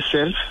tell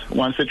yourself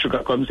once the trigger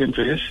comes in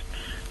place,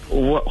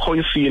 how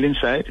you feel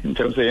inside in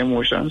terms of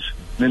emotions.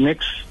 The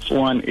next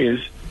one is,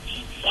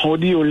 how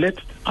do you let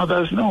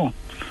others know?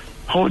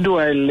 How do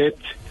I let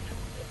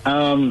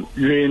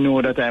Ray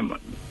know that I'm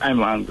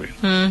angry?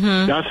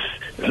 Mm-hmm.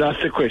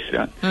 That's the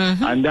question,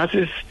 and that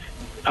is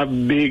a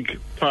big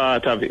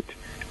part of it.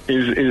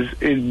 Is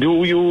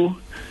do you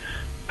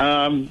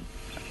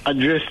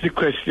address the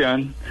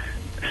question,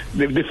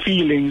 the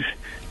feelings,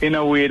 in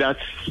a way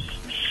that's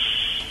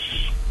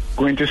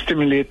going to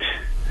stimulate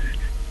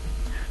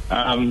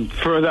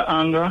further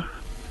anger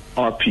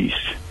or peace?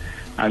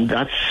 And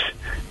that's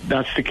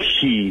the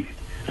key.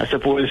 I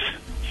suppose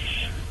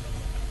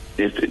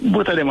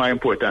both of them are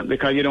important,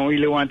 because you don't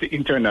really want to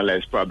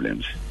internalize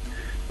problems.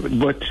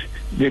 But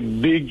the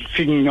big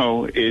thing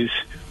now is,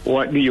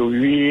 what do you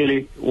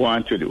really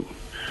want to do?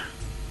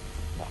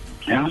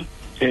 Yeah?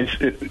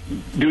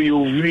 Do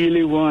you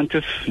really want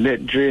to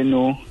let Dre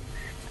know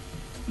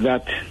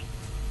that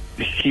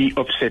he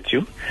upset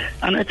you?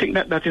 And I think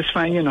that is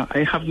fine,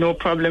 I have no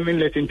problem in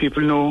letting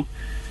people know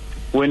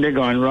when they're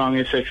gone wrong,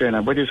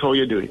 etc. But it's how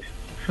you do it.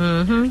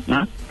 Mm-hmm.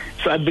 Huh?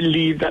 So I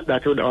believe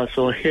that would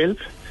also help,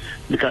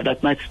 because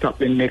that might stop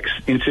the next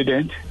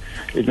incident.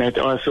 It might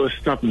also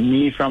stop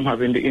me from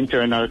having the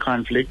internal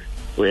conflict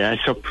where I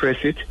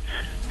suppress it.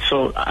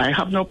 So I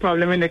have no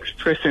problem in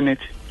expressing it,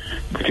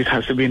 but it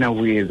has to be in a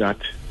way that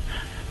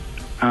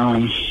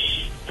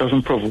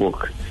doesn't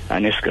provoke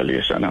an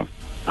escalation of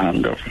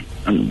anger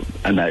on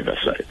either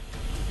side.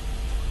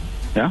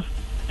 Yeah?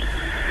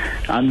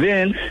 And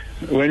then,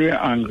 when we're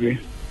angry,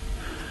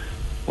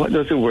 what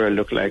does the world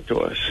look like to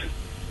us?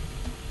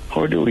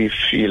 How do we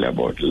feel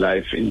about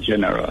life in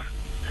general?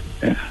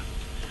 Yeah?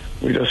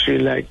 We just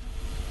feel like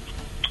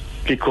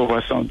kick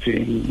over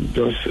something,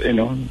 just,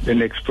 the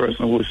next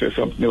person who says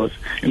something else.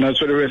 It's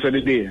for the rest of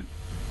the day.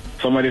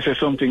 Somebody says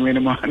something in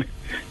the morning,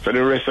 for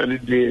the rest of the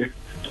day,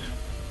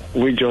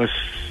 we're just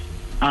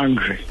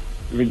angry.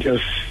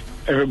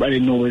 Everybody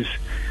knows,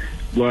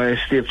 boy,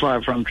 stay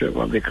far from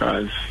Trevor,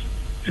 because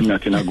he's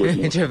not in a good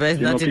mood. Trevor is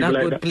not in a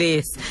good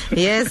place.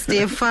 Yes,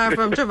 stay far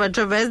from Trevor.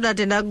 Trevor is not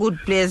in a good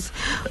place.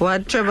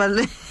 What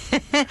Trevor...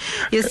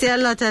 You see a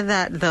lot of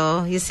that,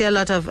 though. You see a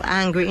lot of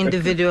angry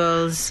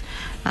individuals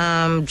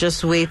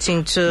just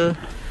waiting to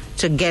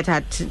get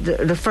at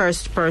the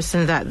first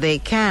person that they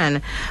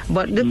can.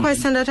 But the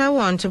question that I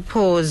want to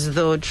pose,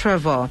 though,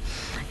 Trevor,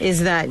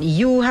 is that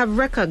you have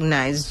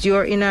recognized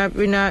you're in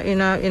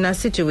a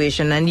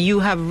situation, and you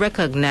have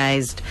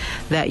recognized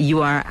that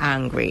you are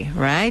angry,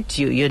 right?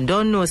 You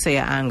don't know, say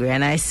you're angry,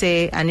 and I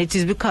say, and it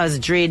is because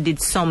Dre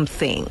did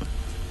something,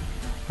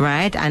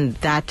 right? And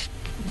that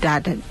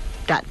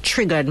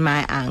triggered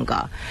my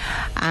anger.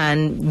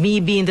 And me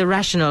being the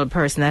rational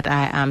person that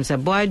I am, say,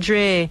 boy,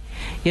 Dre,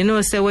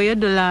 say what you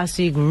did last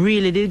week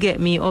really did get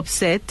me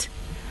upset.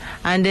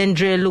 And then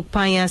Dre look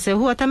upon you and say,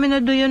 what am I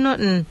not do you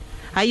nothing?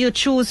 Are you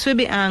choose to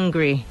be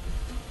angry?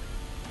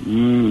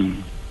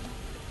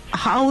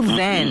 How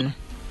then?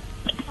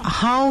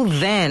 How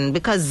then?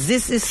 Because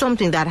this is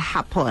something that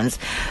happens.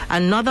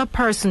 Another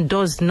person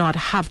does not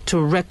have to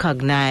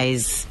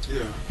recognize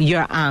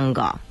your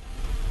anger.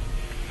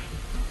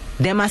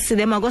 Them are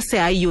going to say,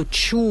 are you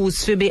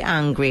choose to be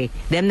angry?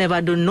 Them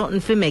never do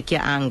nothing to make you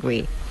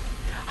angry.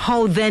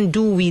 How then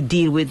do we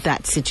deal with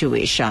that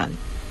situation?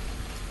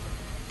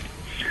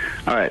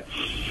 All right.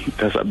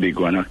 That's a big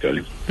one,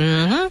 actually.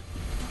 Mm-hmm.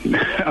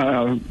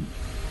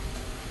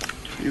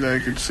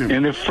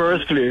 In the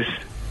first place...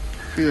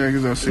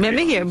 Let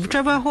me hear,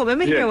 Trevor Hope, let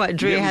me hear what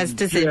Dre has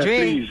to say.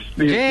 Dre.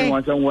 Please. I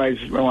want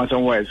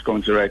some wise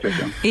counsel right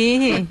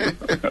here.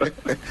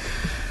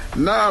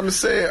 No, I'm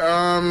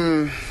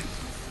saying,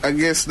 I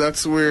guess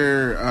that's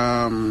where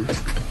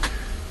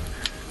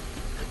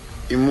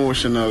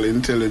emotional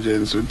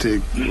intelligence would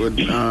take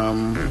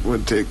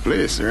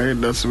place, right?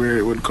 That's where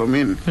it would come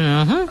in.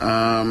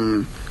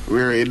 Mm-hmm.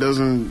 Where it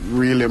doesn't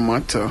really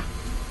matter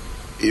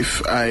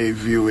if I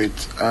view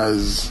it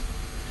as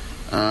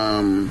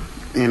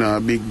a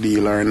big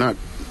deal or not,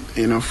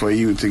 for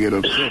you to get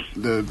upset.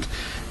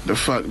 The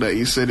fact that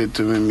you said it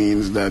to me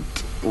means that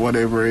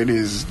whatever it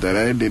is that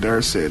I did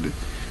or said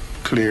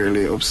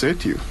clearly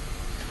upset you.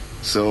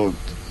 So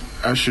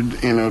I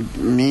should,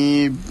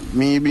 me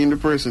being the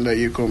person that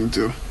you come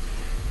to,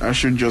 I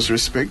should just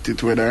respect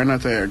it. Whether or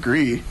not I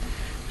agree,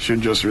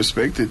 should just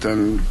respect it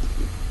and,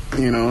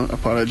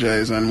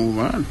 apologize and move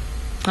on.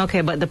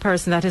 Okay, but the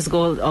person that is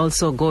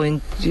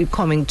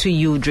coming to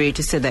you, Dre,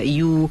 to say that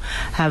you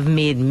have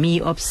made me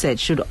upset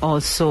should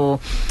also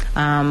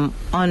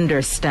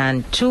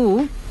understand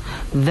too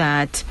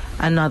that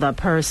another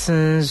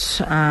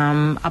person's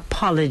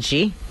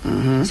apology,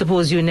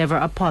 suppose you never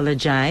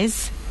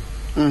apologize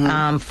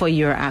for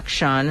your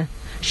action,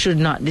 should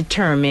not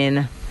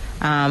determine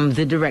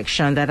the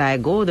direction that I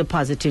go, the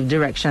positive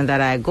direction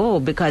that I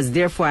go, because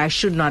therefore I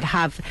should not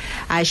have.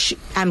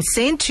 I'm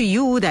saying to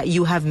you that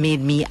you have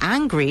made me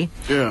angry,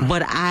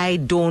 but I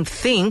don't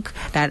think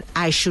that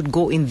I should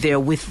go in there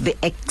with the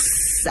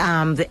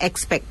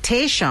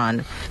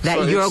expectation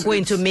that you're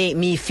going to make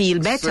me feel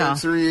better.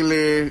 So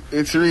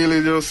it's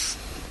really just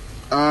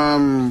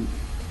and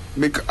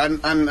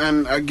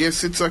I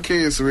guess it's a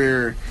case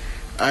where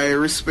I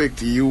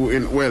respect you,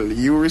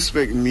 you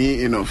respect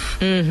me enough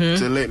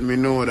to let me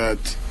know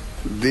that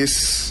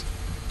this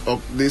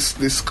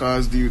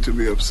caused you to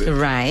be upset.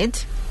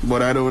 Right.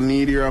 But I don't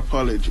need your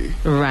apology.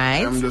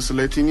 Right. I'm just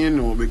letting you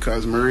know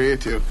because I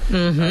rate you.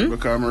 And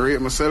because I rate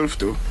myself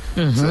too.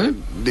 So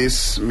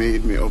this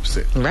made me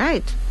upset.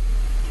 Right.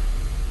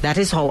 That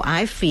is how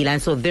I feel,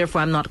 and so therefore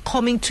I'm not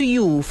coming to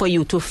you for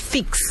you to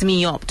fix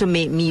me up to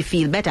make me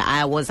feel better.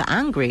 I was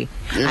angry.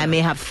 I may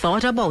have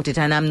thought about it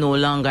and I'm no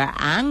longer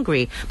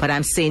angry, but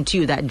I'm saying to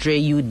you that, Dre,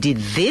 you did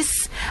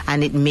this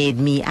and it made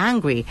me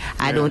angry.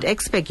 I don't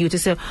expect you to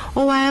say,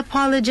 oh, I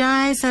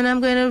apologize and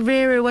I'm going to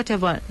rare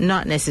whatever.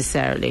 Not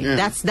necessarily.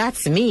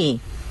 That's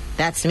me.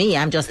 That's me.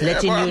 I'm just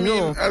letting you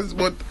know.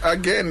 But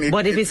again...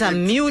 But if it's a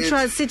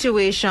mutual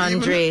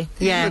situation, Dre,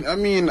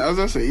 as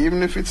I say,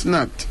 even if it's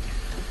not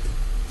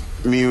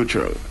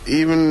mutual,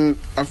 even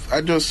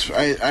I just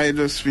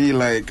feel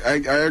like I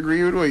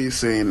agree with what you're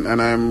saying,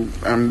 and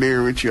I'm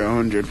there with you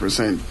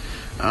 100%.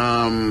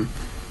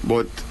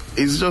 But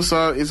it's just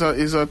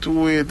a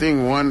two-way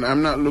thing. One,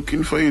 I'm not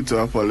looking for you to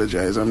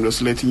apologize. I'm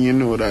just letting you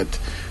know that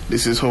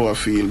this is how I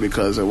feel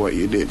because of what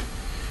you did,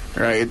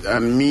 right?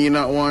 And me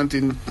not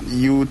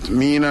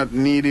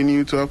needing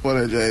you to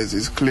apologize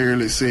is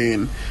clearly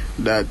saying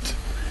that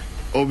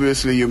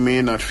obviously you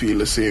may not feel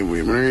the same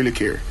way. I don't really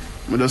care.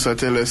 I just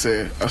tell you,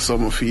 say, I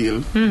some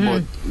feel,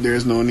 but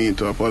there's no need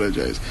to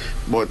apologize.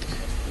 But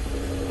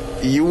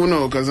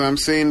because I'm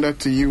saying that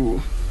to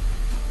you,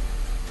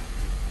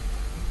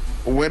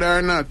 whether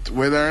or not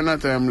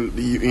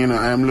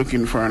I'm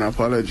looking for an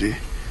apology,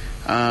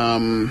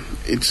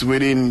 it's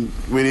within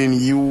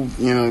you,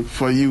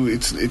 for you,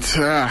 it's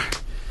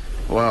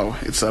wow,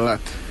 it's a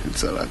lot.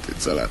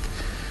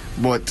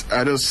 But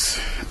I just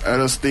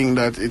think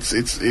that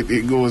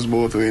it goes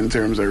both ways in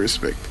terms of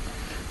respect.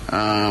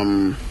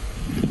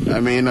 I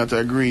may not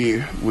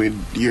agree with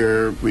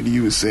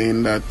you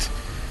saying that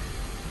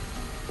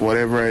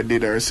whatever I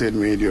did or said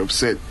made you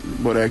upset,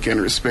 but I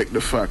can respect the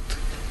fact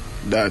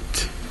that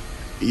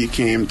you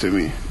came to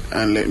me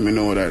and let me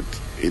know that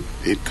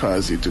it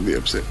caused you to be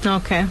upset.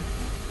 Okay.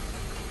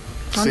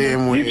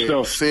 Same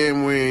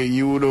way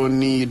you don't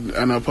need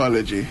an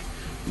apology,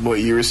 but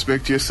you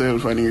respect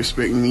yourself and you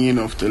respect me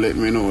enough to let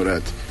me know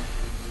that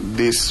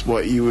this,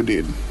 what you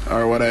did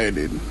or what I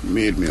did,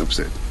 made me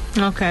upset.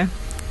 Okay.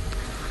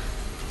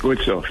 Good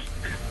stuff.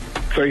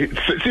 So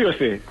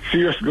seriously,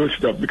 serious good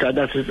stuff, because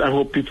that is, I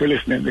hope people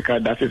listening,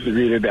 because that is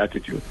really the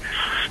attitude.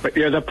 But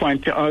the other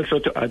point also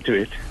to add to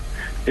it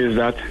is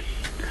that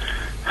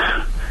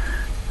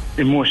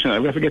emotional,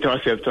 we have to get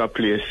ourselves to a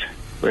place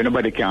where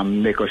nobody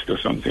can make us do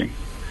something.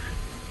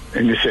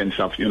 In the sense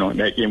of,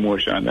 like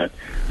emotion, that,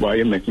 boy,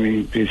 you make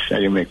me this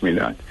and you make me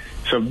that.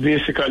 So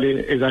basically,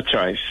 it's a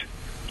choice.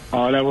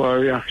 All of our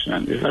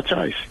reaction is a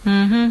choice.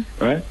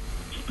 Right?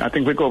 I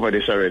think we covered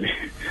this already.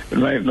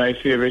 My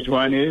favorite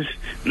one is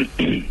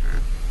the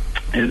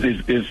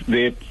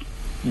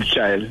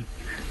child,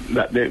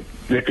 that the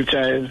little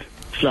child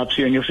slaps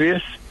you in your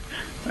face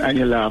and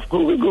you laugh.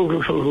 Go.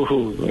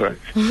 Right.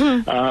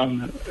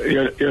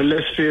 Your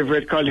less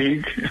favorite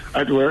colleague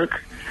at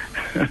work,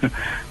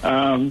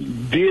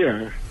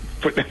 dare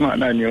put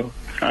them on you,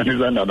 and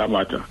it's another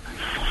matter.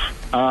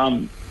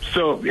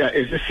 So, yeah,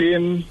 it's the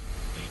same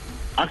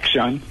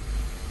action,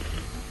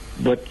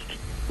 but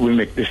we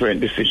make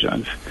different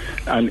decisions.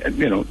 And,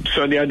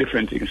 so there are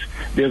different things.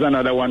 There's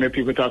another one where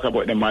people talk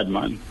about the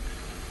madman.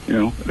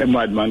 The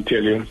madman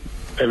tell you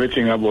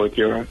everything about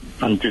your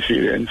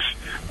antecedents,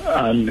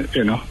 and,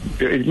 you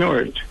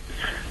ignore it.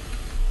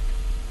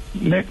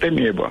 Make the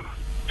neighbor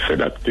say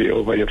that to you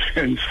over your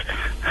fence,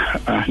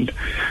 and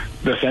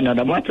that's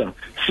another matter.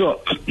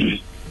 So,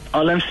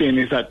 all I'm saying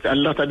is that a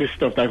lot of the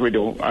stuff that we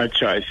do are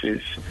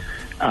choices,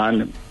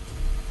 and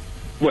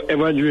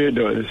whatever Dre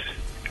does,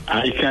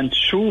 I can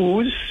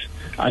choose,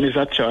 and it's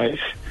a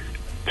choice,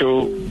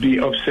 to be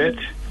upset,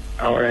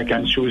 or I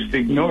can choose to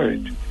ignore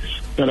it.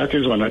 So that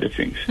is one of the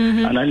things.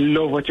 Mm-hmm. And I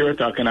love what you were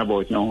talking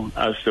about now,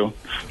 as to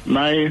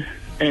my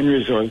end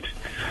result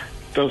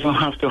doesn't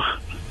have to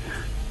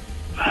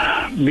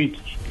be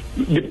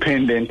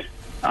dependent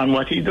on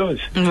what he does.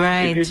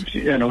 Right.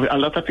 A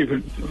lot of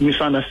people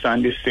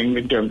misunderstand this thing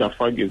in terms of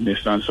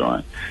forgiveness and so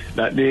on.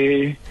 That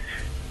they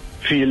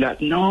feel that,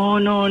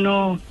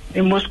 no,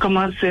 it must come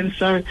and say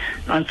sorry.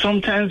 And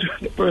sometimes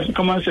the person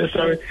come and say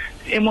sorry,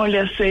 he only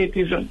just say it,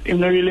 he don't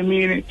really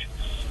mean it.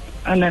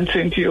 And then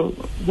saying to you,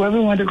 why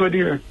we want to go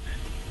there?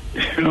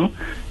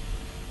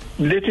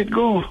 Let it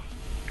go.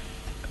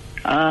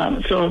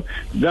 So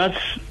that's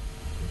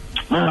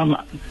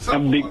a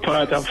big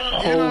part of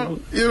how...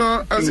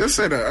 as you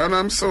said that, and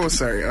I'm so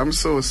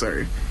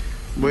sorry.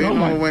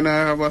 But when I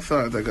have a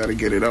thought, I got to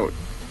get it out.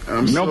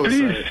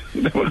 Please.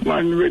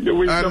 Man, with the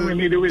wisdom, we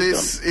need the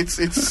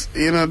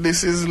wisdom.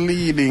 This is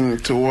leading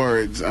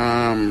towards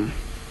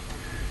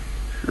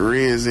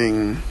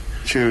raising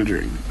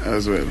children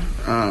as well.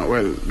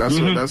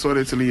 That's what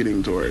it's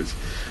leading towards.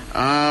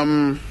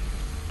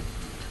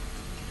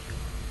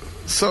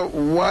 So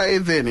why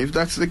then, if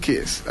that's the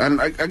case,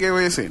 and I get what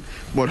you're saying,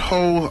 but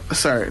how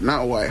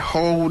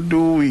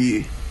do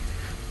we,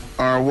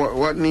 or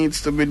what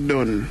needs to be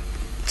done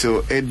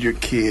to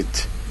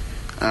educate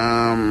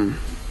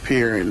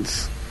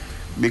parents?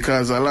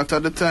 Because a lot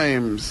of the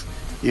times,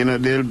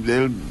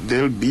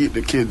 they'll beat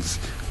the kids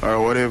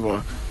or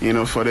whatever,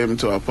 for them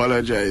to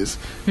apologize.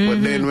 Mm-hmm.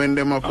 But then when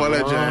them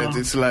apologize,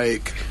 it's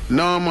like,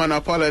 no man,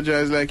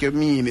 apologize like you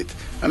mean it.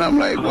 And I'm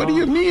like, what do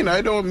you mean?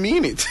 I don't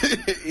mean it.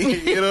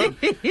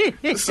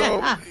 So,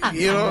 like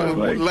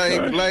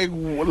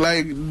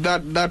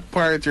that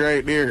part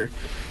right there,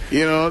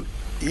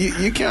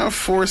 you can't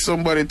force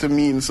somebody to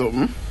mean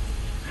something.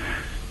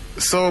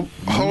 So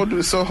how do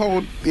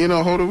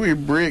we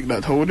break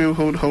that? How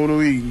do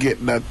we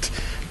get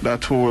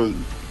that whole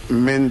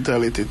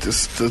mentality to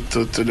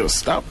just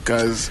stop?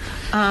 Because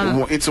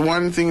it's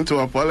one thing to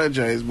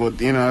apologize, but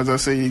as I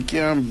say, you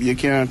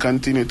can't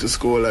continue to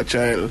scold a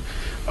child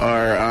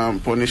or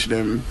punish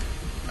them,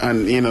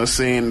 and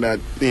saying that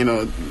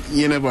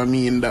you never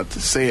mean that.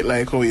 Say it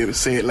like how you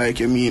say it, like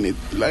you mean it.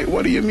 Like,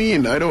 what do you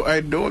mean? I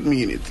don't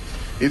mean it.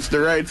 It's the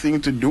right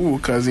thing to do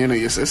because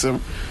you say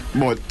so,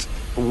 but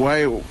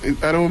why?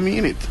 I don't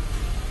mean it.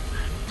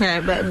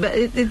 Right, but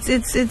it's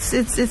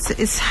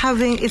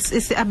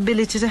the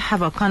ability to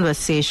have a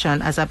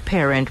conversation as a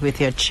parent with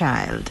your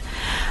child.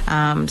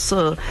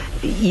 So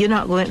you're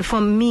not going. For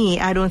me,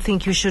 I don't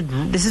think you should.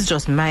 This is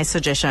just my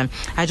suggestion.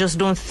 I just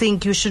don't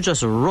think you should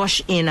just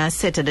rush in and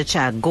say to the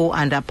child, "Go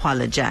and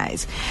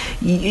apologize."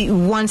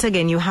 Once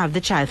again, you have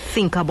the child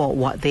think about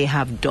what they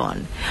have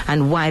done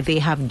and why they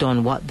have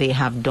done what they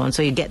have done.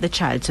 So you get the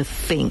child to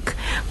think.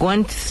 Go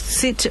and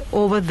sit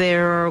over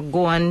there, or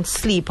go and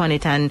sleep on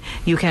it, and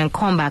you can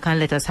come back and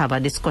let us have a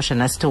discussion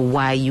as to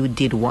why you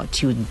did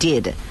what you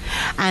did.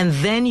 And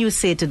then you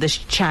say to the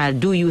child,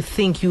 do you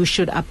think you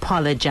should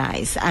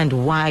apologize?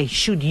 And why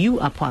should you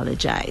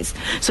apologize?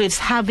 So it's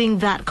having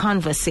that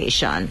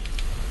conversation,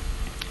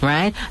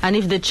 right? And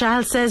if the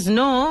child says,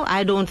 no,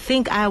 I don't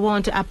think I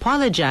want to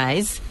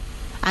apologize,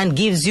 and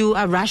gives you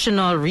a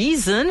rational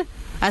reason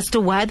as to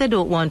why they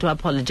don't want to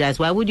apologize,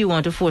 why would you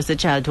want to force the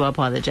child to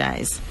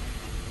apologize?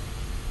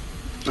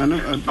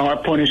 Or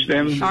punish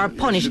them. Or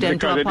punish them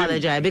to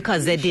apologize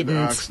because they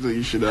didn't.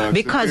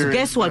 Because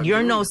guess what?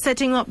 You're now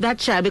setting up that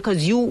child because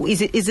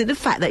is it the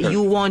fact that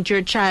you want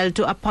your child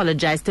to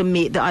apologize to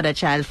make the other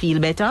child feel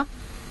better?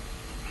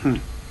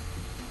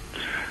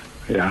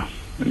 Yeah.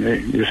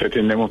 You're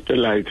setting them up to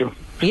lie too.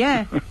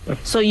 Yeah.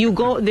 So you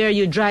go there,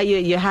 you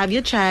have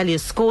your child, you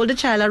scold the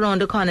child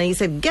around the corner, you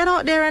said, get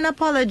out there and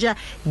apologize.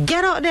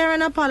 Get out there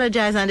and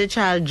apologize. And the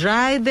child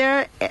dry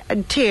their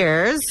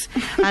tears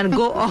and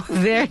go off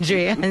there,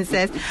 Dre, and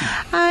says,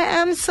 I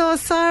am so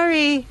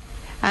sorry.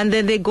 And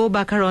then they go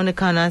back around the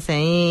corner and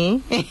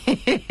say,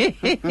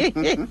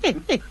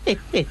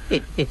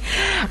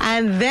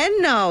 and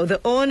then now the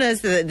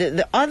owners,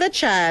 the other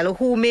child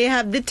who may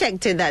have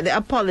detected that the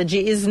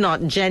apology is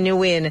not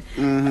genuine,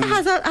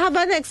 have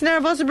a next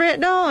nervous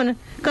breakdown.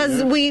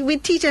 Because we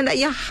teach them that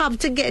you have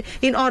to get,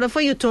 in order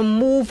for you to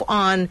move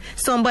on,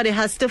 somebody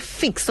has to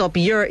fix up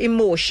your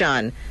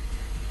emotion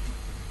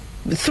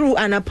through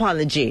an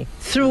apology,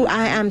 through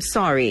I am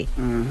sorry.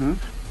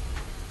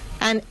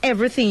 and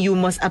everything you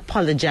must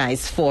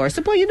apologize for.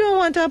 Suppose you don't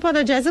want to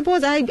apologize.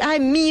 Suppose I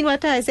mean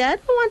what I say. I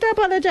don't want to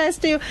apologize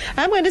to you.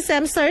 I'm going to say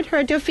I'm sorry it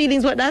hurt your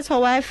feelings, but that's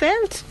how I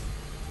felt.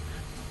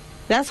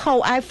 That's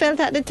how I felt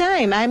at the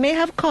time. I may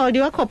have called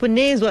you a couple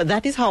names, but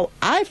that is how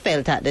I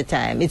felt at the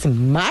time. It's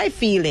my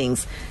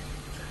feelings.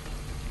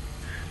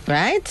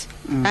 Right?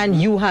 Mm-hmm.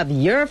 And you have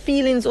your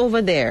feelings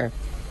over there.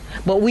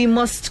 But we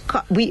must,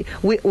 we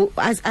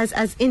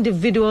as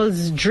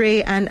individuals,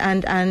 Dre and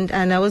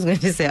I was going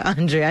to say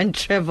Andre and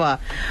Trevor,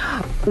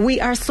 we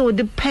are so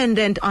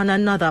dependent on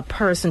another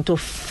person to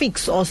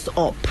fix us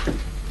up.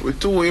 We're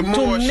too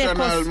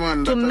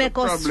emotional, to make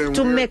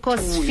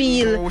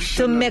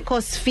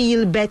us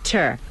feel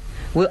better.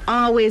 We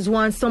always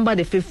want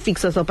somebody to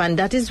fix us up, and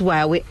that is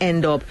why we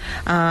end up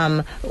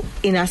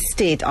in a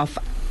state of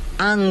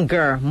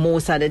anger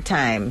most of the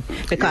time,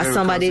 because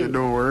somebody it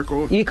don't work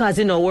out. Because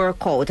it don't work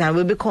out, and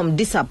we become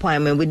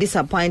disappointed. We're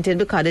disappointed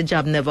because the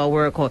job never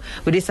work out.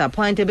 We're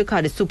disappointed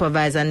because the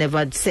supervisor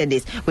never said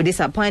this. We're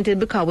disappointed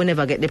because we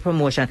never get the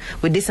promotion.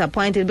 We're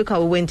disappointed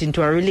because we went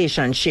into a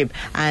relationship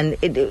and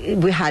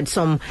we had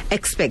some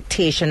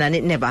expectation and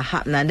it never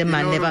happened, and the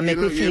man never make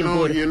me feel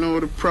good. You know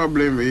the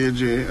problem,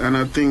 AJ, and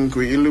I think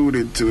we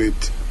alluded to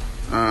it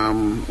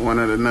one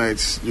of the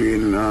nights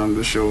during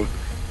the show,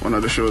 one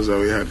of the shows that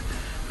we had.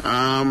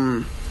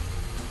 I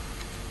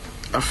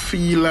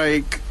feel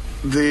like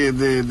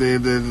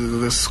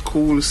the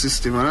school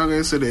system, I'm not going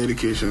to say the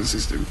education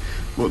system,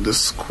 but the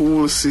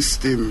school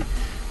system,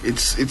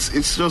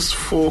 it's just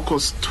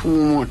focused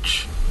too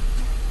much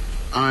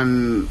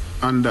on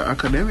the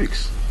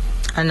academics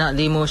and not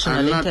the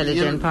emotional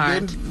intelligent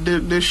part.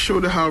 They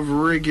should have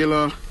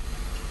regular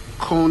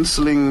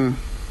counseling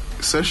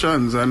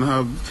sessions and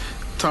have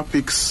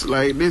topics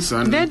like this,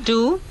 and they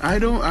do. I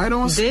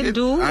don't see it.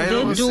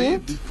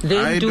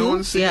 They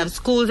do. We have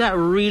schools that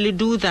really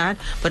do that,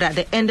 but at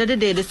the end of the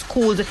day, the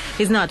schools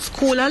is not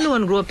school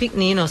alone grow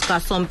picnic, you know,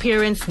 because some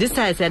parents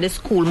decide that the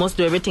school must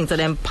do everything, so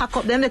them pack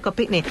up them like a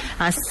picnic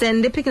and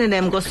send the picnic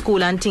them go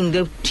school and think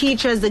the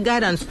teachers, the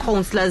guidance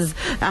counselors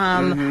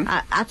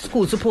at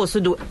school supposed to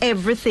do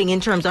everything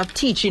in terms of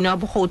teaching you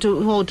how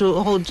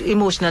to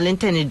emotional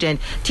intelligence,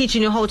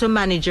 teaching you how to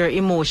manage your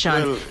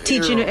emotions,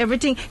 teaching you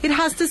everything. It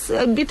has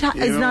to.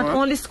 It's not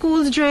only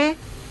schools, Dre.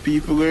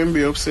 People going to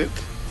be upset.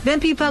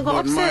 Then people go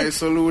upset. But my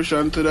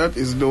solution to that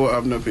is don't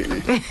have no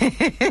picnic.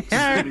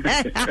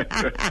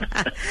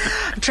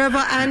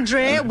 Trevor,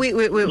 Andre,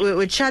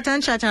 we chat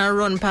and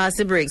run past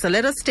the break. So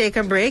let us take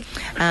a break.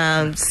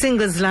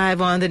 Singles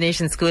live on the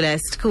Nation School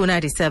at Cool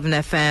 97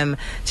 FM.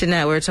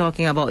 Tonight we're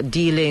talking about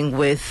dealing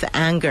with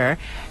anger,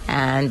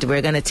 and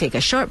we're going to take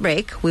a short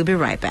break. We'll be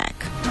right back.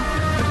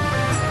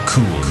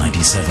 Cool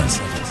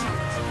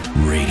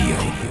 97 Radio.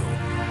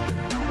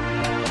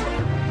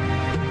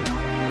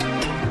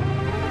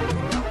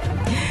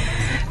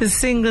 The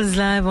Singles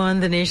live on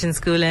the Nation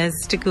School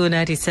as Cool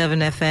 97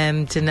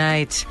 FM.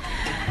 Tonight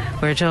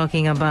we're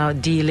talking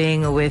about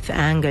dealing with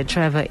anger.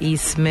 Trevor E.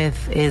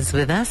 Smith is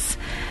with us,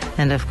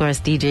 and of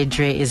course DJ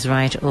Dre is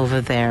right over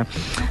there.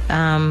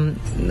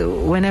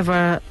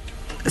 Whenever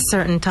a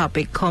certain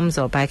topic comes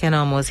up, I can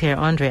almost hear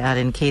Andre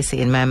Allen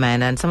Casey in my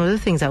mind, and some of the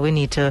things that we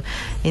need to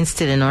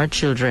instill in our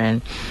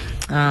children,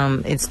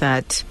 it's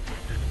that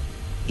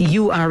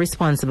you are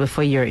responsible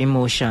for your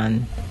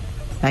emotion.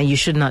 And you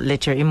should not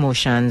let your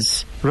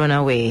emotions run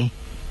away.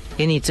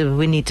 We need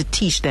to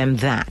teach them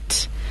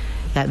that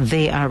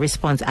they are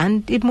responsible.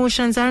 And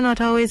emotions are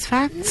not always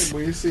facts. Yeah,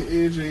 but you see,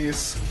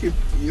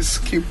 AJ, you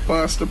skip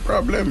past the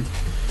problem.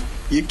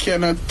 You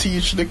cannot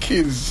teach the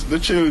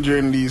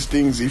children these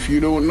things if you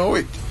don't know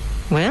it.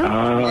 Well,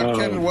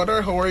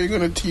 how are you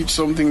going to teach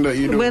something that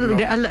you don't know?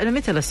 Well, let me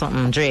tell you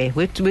something, Dre.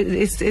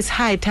 It's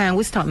high time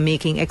we stop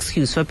making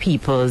excuse for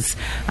people's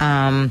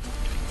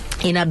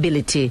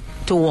inability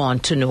to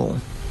want to know.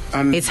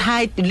 And it's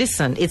high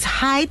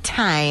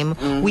time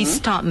we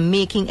stop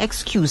making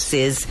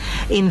excuses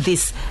in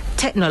this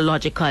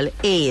technological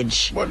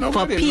age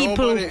for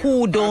people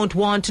who don't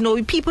want to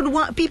know. People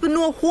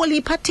know a whole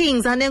heap of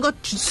things and then go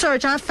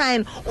search and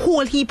find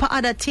whole heap of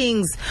other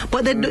things.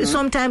 But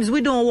sometimes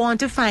we don't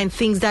want to find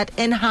things that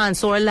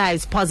enhance our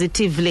lives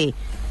positively.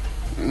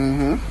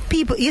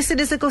 People, you see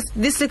this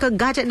little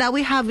gadget that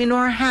we have in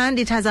our hand,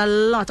 it has a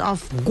lot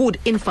of good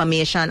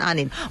information on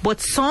it. But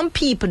some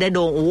people, they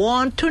don't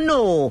want to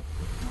know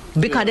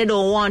because they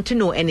don't want to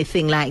know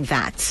anything like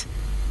that.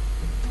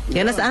 You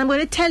understand? I'm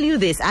going to tell you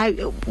this.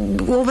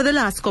 Over the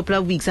last couple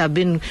of weeks, I've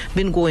been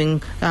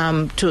going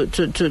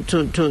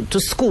to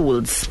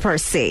schools per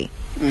se.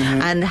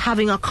 And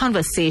having a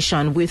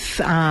conversation with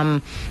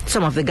some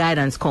of the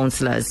guidance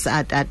counselors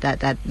at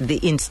the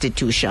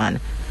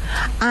institution.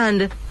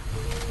 And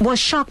was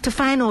shocked to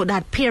find out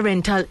that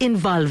parental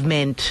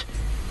involvement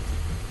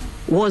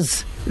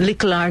was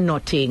little or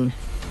nothing.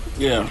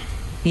 Yeah.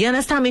 You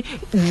understand me?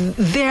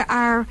 There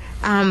are,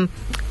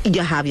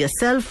 you have your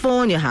cell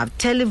phone, you have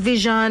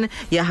television,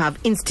 you have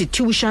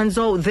institutions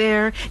out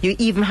there, you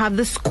even have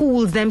the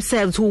schools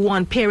themselves who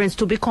want parents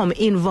to become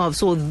involved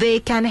so they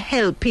can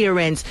help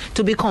parents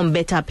to become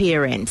better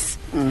parents.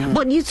 Mm-hmm.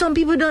 But some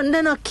people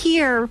they not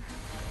care.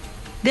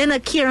 They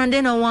not care and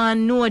they don't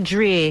want no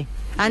Dre.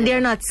 And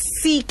they're not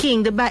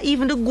seeking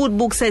even the good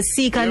book says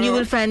seek and you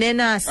will find they're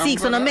not seek.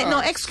 So no make no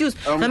excuse.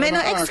 No make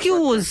no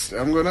excuse.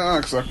 I'm gonna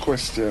ask a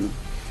question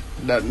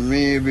that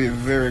may be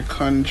very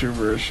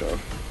controversial.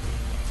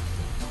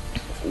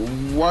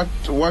 What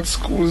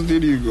schools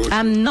did you go to?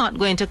 I'm not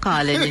going to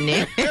call any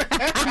name.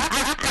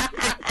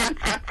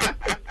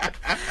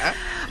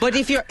 But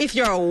if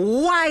you're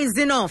wise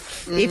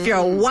enough, if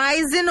you're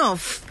wise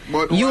enough,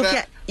 but you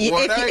can.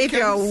 If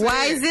you're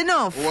wise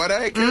enough, what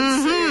I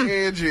can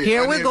say, AJ,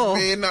 here we go. It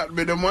may not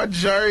be the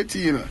majority,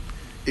 you know.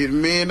 It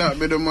may not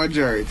be the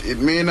majority. It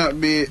may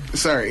not be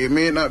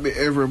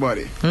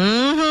everybody.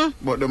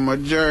 Mm-hmm. But the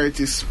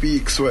majority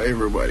speaks for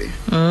everybody.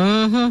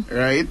 Mm-hmm.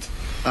 Right?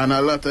 And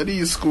a lot of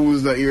these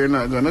schools that you're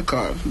not going to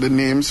call the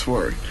names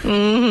for,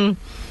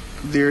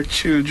 they're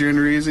children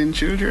raising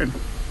children.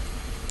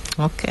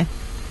 Okay.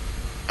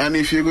 And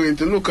if you're going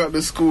to look at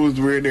the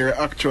schools where there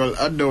are actual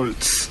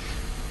adults,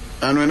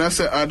 and when I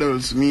say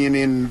adults,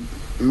 meaning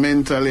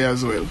mentally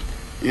as well,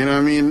 you know what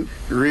I mean?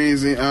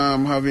 Raising,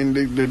 having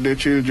the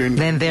children.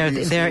 Then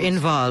they're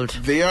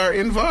involved. They are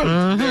involved.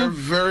 Mm-hmm. They're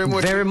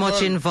very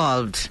much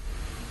involved.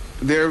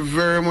 They're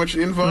very much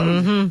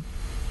involved. Mm-hmm.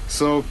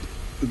 So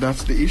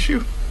that's the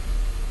issue,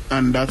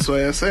 and that's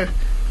why I say,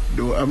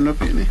 do I have no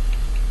penny?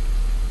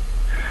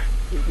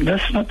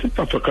 That's not the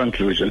proper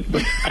conclusion,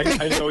 but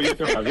I know you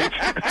to have it.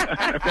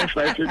 That's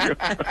right with you.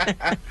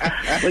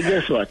 But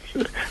guess what?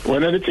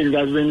 One of the things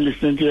I've been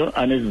listening to you,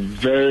 and it's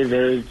very,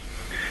 very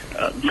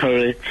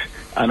correct,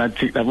 and I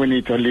think that we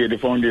need to lay the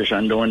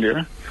foundation down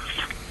there.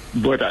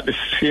 But at the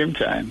same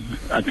time,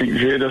 I think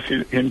Jay does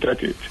hint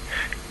at it.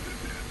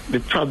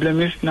 The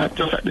problem is not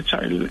just at the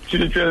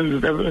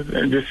children's level.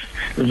 This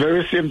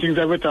very same things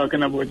that we're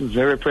talking about is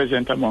very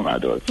present among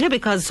adults. Yeah,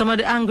 because some of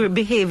the angry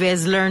behavior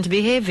is learned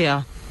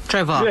behavior.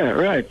 Trevor. Yeah,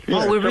 right.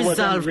 Yeah. How we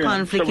resolve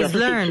conflict is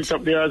learned.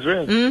 Up there as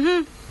well.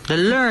 Mm-hmm.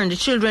 The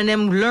children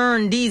them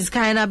learn these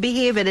kind of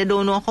behavior. They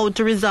don't know how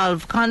to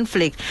resolve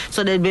conflict.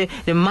 So they'll be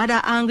the mother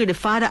angry, the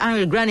father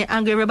angry, the granny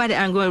angry, everybody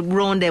angry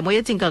around them. What do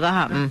you think is gonna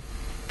happen?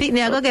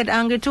 Pitney are gonna get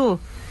angry too.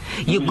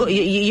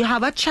 You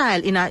have a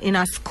child in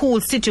a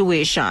school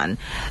situation.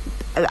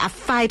 A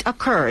fight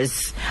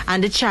occurs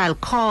and the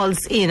child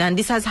calls in, and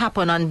this has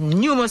happened on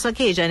numerous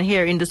occasions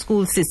here in the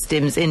school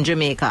systems in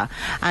Jamaica,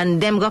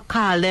 and them go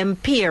call them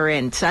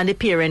parents, and the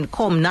parent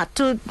come not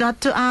to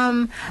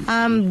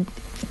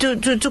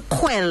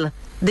quell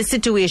the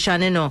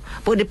situation, you know,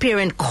 but the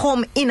parent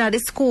come in at the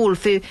school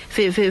for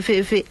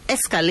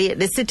escalate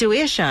the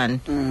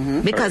situation,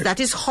 because that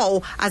is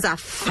how, as a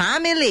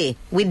family,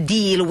 we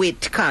deal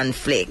with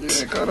conflict.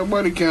 Yeah, because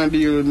nobody can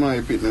deal with my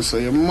pitney, so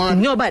you're mad.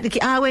 Nobody,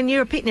 when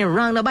you're pitney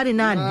wrong, nobody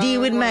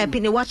deal with my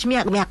pitney. Watch me,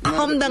 I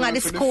come down at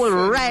the school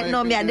right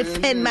now, I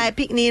defend my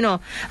pitney, you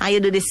know, and you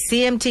do the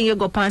same thing, you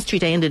go up on the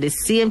street, and you do the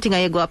same thing,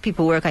 and you go at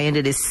people work, and you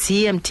do the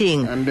same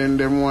thing. And then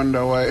them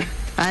wonder why.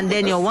 And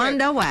then you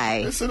wonder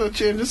why. Instead of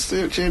change the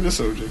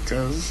subject,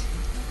 because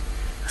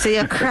so you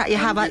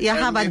have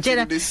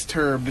a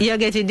disturbed. You're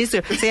getting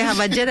disturbed. So you have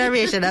a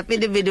generation of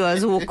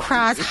individuals who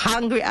cross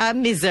hungry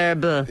and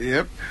miserable.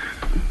 Yep.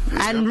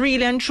 And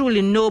really and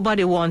truly,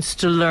 nobody wants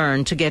to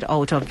learn to get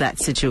out of that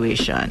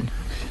situation.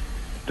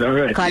 All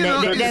right. They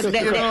love it.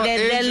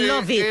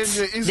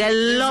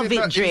 They love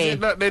it, Dre. Is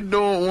it that they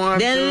don't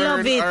want to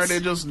learn, or they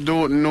just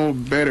don't know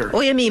better?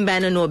 What do you mean by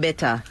they know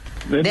better?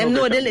 They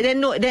know.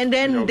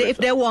 If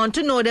they want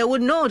to know, they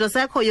would know. Just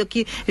like how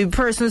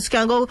persons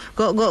can go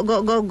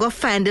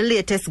find the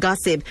latest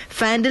gossip,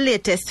 find the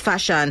latest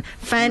fashion,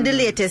 find the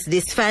latest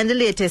this, find the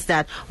latest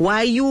that.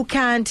 Why you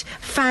can't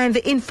find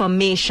the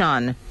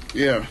information?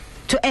 Yeah.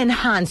 To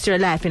enhance your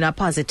life in a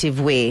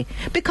positive way,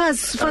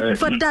 because for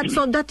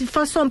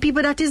some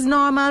people that is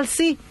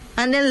normalcy,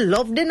 and they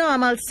love the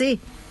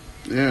normalcy.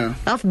 Yeah.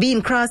 Of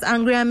being cross,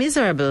 angry, and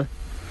miserable.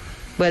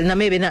 Well, no,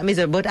 maybe not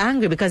miserable, but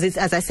angry, because it's,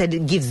 as I said,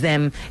 it gives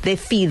them, they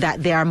feel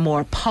that they are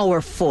more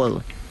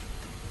powerful.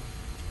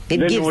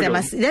 It gives them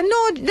a... They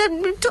know...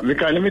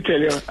 Because let me tell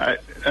you,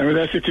 I'm in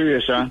a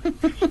situation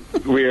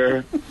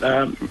where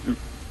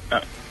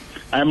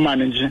I'm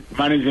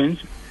managing,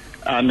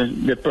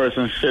 and the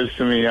person says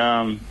to me,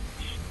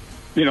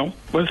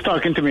 was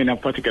talking to me in a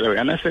particular way,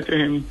 and I said to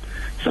him,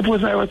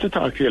 suppose I were to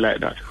talk to you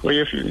like that, how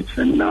you feel? He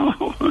said,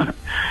 no,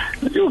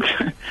 you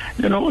can't,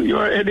 you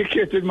are an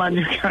educated man,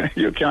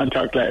 you can't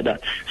talk like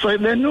that. So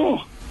they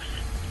know,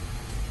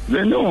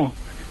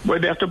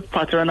 but they have to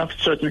pattern up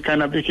certain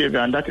kind of behavior,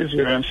 and that is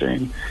where I'm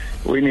saying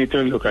we need to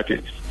look at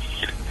it.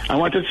 I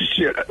wanted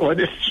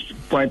to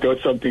point out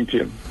something to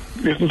you.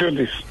 Listen to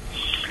this.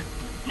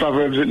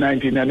 Proverbs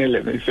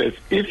 19:11, it says,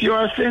 if you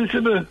are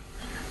sensible,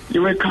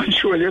 you will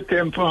control your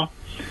temper.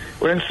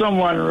 When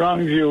someone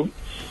wrongs you,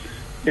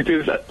 it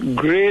is a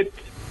great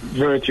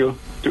virtue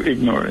to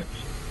ignore it.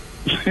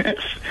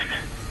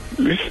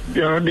 This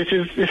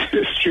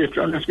is straight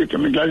from the scripture.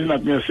 I'm glad it's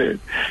not me say it.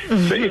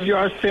 So if you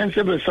are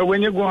sensible, so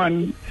when you go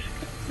on,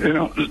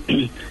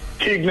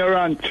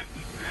 ignorant,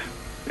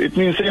 it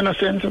means you're not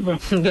sensible.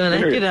 Gonna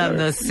you have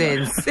no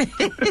sense.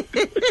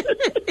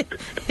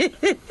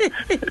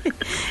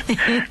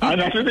 And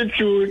that's the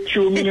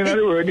true meaning of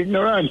the word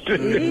ignorant.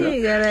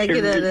 You gotta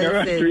get out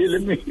of sense. Really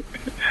mean.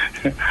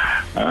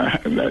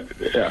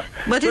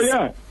 But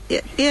so,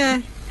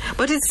 yeah.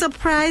 But it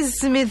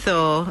surprised me,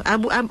 though. I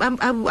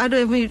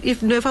don't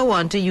even if I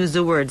want to use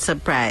the word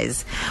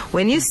surprise.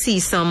 When you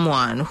see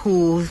someone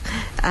who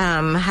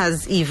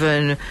has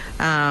even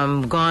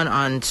gone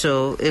on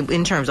to,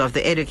 in terms of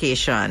the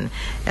education,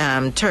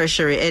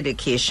 tertiary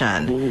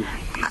education,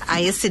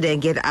 I sit there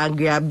and get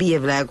angry and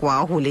behave like,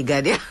 wow,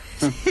 hooligan. Yeah,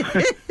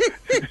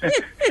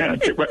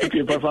 take back the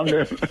paper from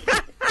them.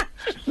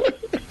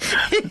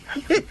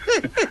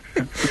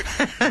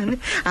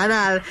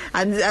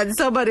 and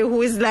somebody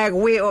who is like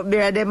way up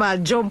there, and them all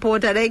jump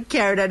out and they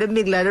carry in the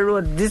middle of the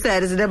road,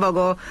 decides to never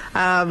go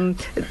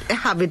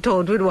have it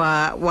out with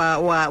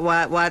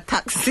what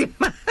taxi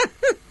man.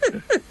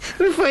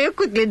 Before you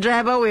quickly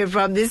drive away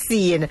from the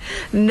scene.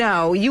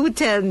 Now, you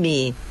tell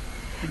me,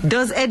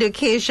 does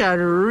education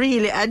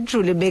really and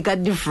truly make a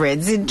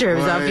difference in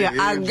terms of your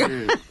anger?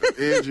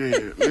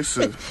 AJ,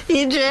 listen.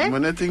 AJ?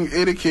 When I think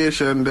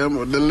education, they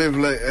live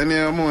like any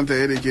amount of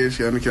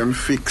education can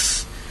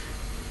fix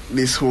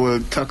this whole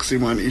taxi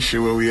man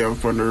issue where we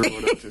have on the road.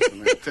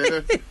 I tell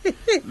you,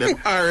 they're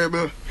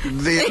horrible.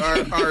 They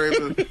are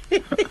horrible.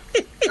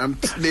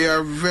 They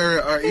are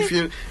very.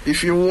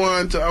 If you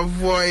want to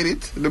avoid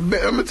it, I'm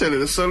gonna tell you,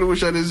 the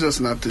solution is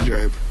just not to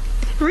drive.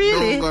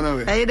 Really? Don't go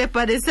away. Are you the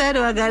party side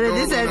or gonna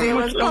decide you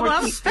must come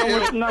up? Stay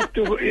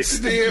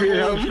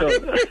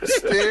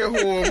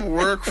home,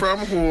 work from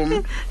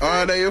home,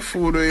 order your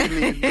food or you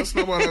need. Just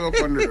nobody go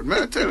up on the road.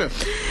 May I tell you,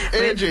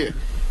 AJ,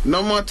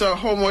 no matter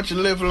how much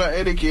level of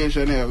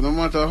education you have, no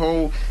matter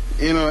how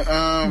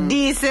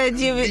decent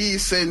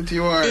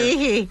you are,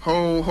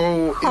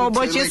 how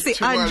much you see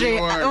Andre,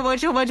 how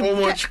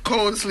much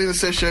counseling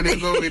session you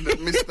go with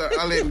Mr.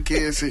 Allen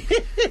Casey,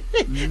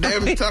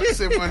 them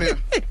taxi money.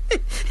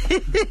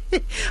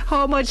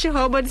 How much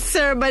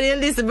sermon you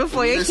listen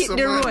before you hit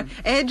the road.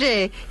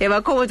 AJ, you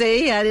ever come out and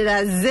you hear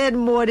that Zen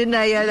mode in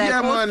there, you're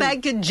like,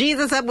 thank you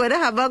Jesus, I'm going to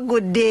have a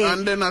good day.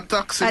 And then a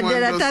taxi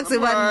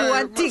man do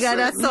one thing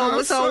and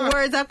some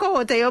words that come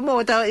out of your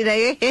mouth in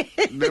your head.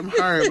 Them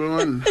horrible,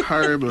 man.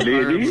 Horrible.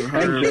 Ladies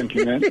and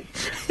gentlemen,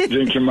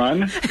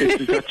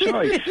 it is a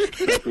choice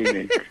that we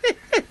make.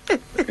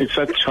 It's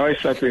a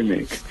choice that we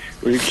make.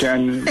 We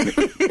can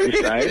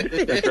decide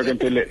that we're going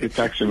to let the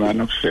taxi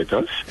man upset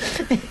us,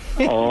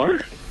 or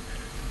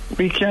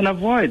we can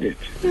avoid it.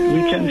 We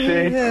can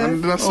say,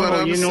 and that's what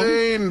I'm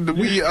saying.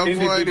 We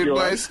avoid it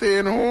by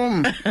staying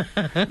home.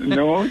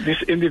 No,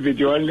 this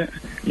individual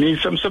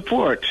needs some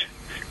support.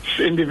 This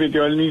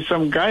individual needs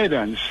some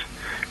guidance.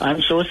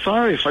 I'm so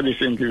sorry for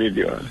this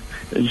individual.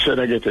 Instead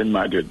of getting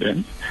mad with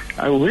them,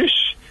 I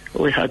wish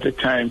we had the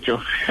time to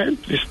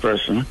help this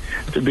person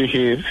to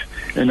behave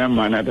in a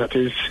manner that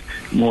is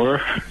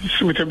more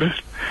suitable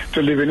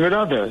to living with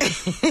others.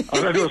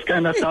 All of those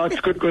kind of thoughts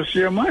could go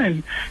through your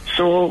mind.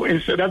 So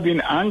instead of being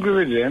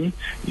angry with them,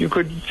 you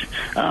could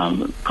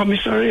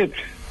commiserate.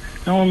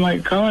 Oh my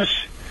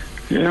gosh,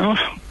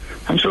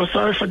 I'm so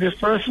sorry for this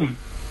person.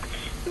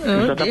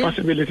 Is that a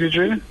possibility,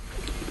 Jill?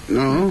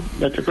 No.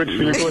 That you could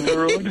feel on the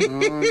road?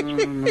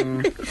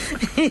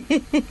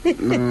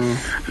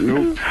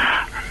 No.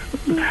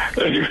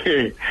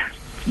 Anyway,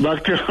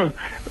 back to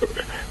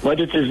what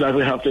it is that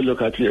we have to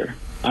look at here.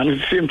 And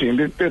it's the same thing.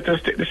 Let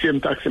us take the same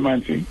taxi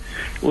man thing.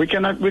 We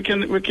can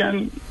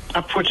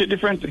approach it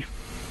differently.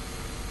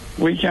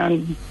 We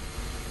can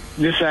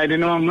decide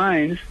in our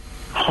minds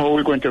how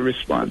we're going to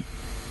respond.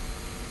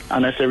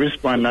 And I say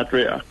respond, not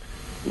react.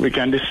 We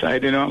can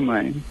decide in our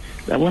mind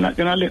that we're not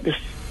going to let this.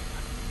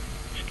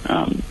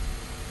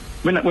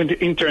 We're not going to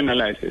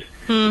internalize this.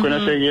 We're going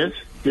to say, yes,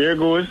 here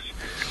goes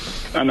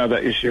another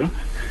issue,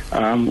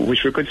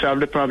 which we could solve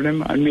the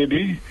problem, and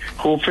maybe,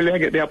 hopefully, I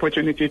get the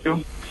opportunity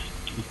to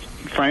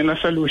find a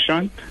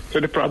solution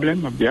to the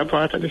problem, or be a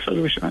part of the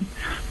solution.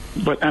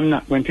 But I'm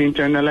not going to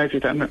internalize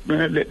it. I'm not going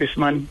to let this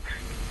man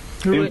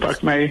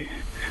impact my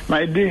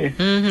day.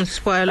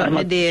 Spoil up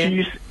my day. I'm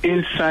at peace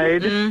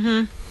inside.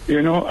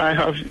 I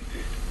have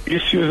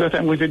issues that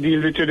I'm going to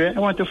deal with today. I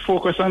want to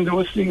focus on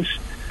those things.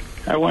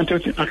 I want to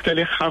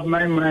actually have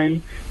my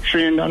mind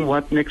trained on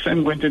what next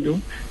I'm going to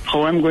do,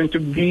 how I'm going to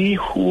be,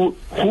 who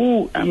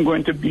I'm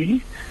going to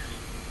be,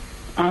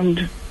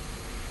 and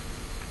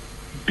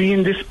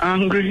being this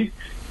angry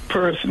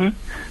person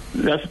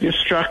that's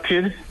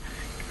distracted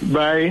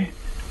by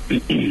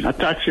a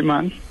taxi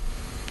man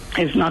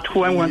is not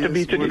who I want to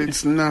be today. But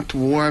it's not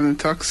one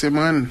taxi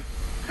man.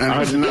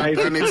 And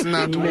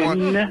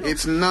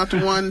it's not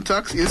one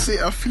taxi. You see,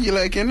 I feel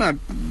like you're not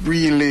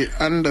really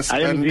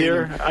understanding I am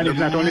there, and it's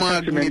not only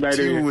taxi men, by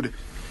the way.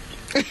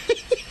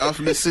 of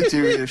the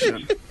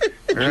situation.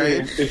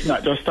 Right? It's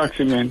not just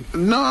taxi men.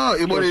 No,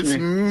 but it's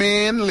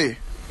mainly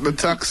the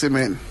taxi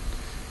men.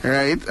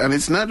 Right? And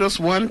it's not just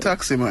one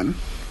taxi man.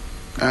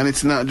 And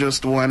it's not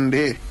just one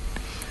day.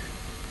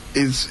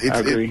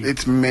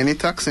 It's many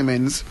taxi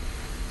men's.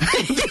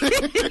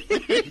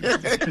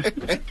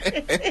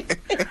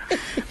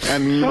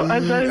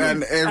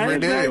 and every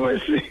day.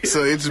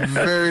 So it's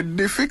very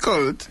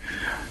difficult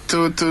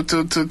to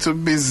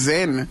be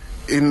zen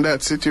in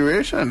that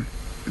situation.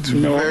 It's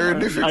very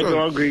difficult.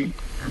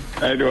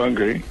 I don't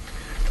agree.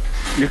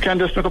 You can't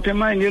just make up your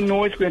mind. You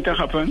know it's going to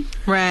happen.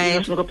 Right. You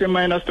just make up your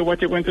mind as to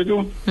what you're going to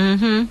do.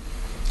 Mm-hmm.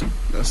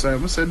 That's why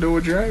I said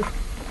don't drive.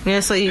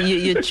 Yeah, so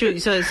you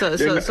choose. So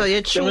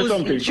you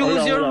choose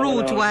your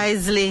route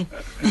wisely.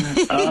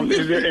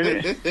 Is there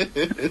any?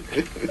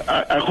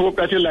 I hope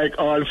that you like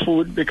all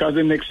food, because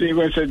the next thing you're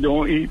going to say,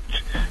 don't eat.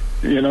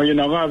 You know, you're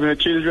not having a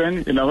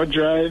children. You're not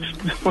drive.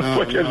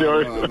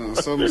 No.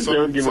 Some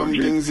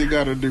things you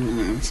gotta do,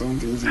 man. Some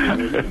things you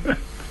gotta do.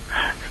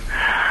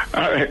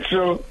 All right.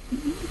 So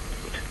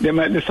there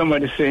might be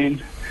somebody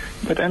saying,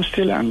 "But I'm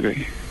still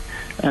angry,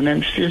 and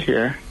I'm still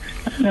here.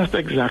 I'm not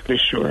exactly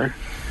sure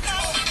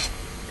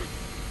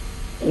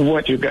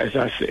what you guys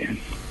are saying."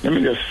 Let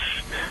me just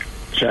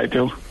try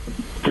to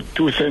put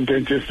two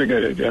sentences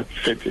together that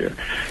fit here.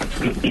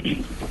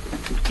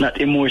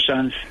 That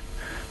emotions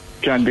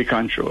can be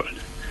controlled.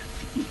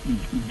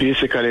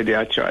 Basically, they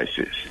are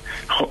choices.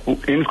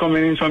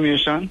 Incoming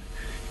information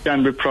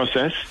can be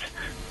processed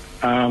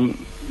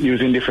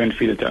using different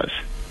filters.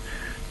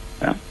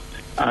 Yeah?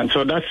 And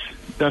so that's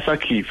a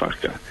key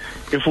factor.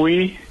 If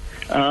we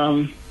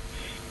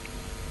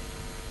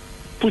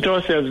put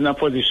ourselves in a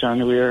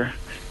position where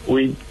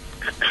we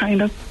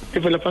kind of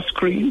develop a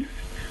screen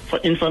for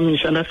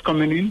information that's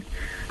coming in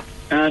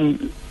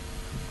and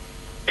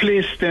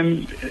place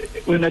them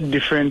in a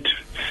different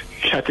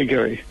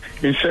category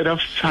instead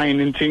of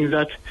signing things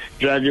that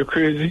drive you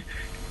crazy,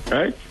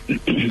 right?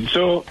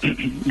 So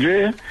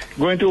Dre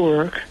going to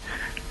work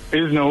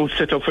is now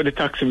set up for the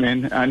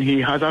taximan, and he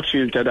has a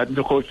filter that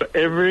looks out for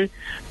every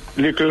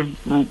little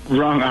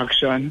wrong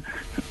action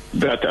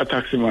that a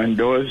taximan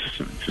does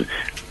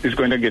is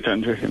going to get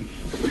under him.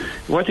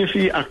 What if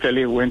he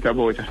actually went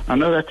about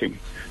another thing,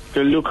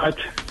 to look at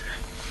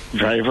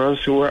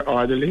drivers who are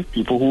orderly,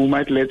 people who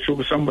might let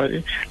through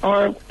somebody,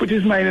 or put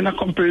his mind in a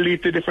completely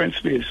different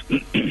space,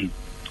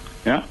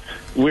 yeah,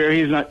 where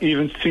he's not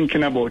even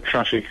thinking about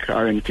traffic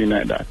or anything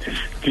like that.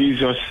 He's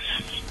just,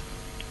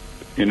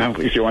 you know,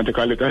 if you want to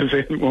call it a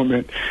Zen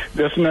moment,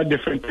 just in a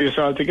different place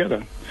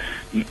altogether.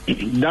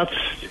 That's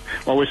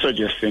what we're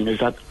suggesting, is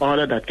that all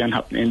of that can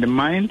happen in the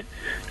mind,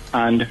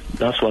 and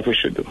that's what we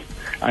should do.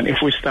 And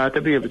if we start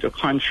to be able to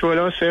control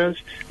ourselves,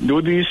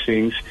 do these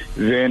things,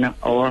 then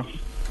our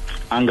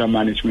anger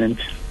management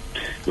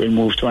will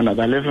move to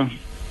another level.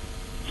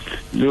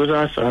 Those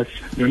are thoughts.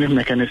 Don't even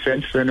make any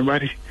sense to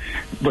anybody,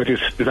 but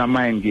it's a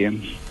mind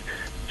game.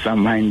 It's a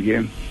mind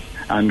game.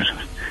 And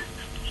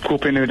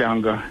coping with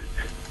anger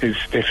is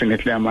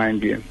definitely a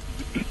mind game.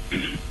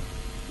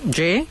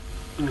 Jay,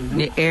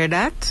 you hear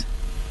that?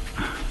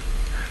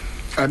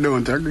 I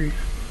don't agree.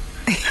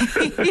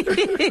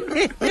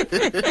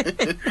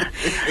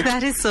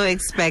 That is so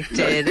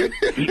expected.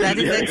 That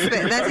is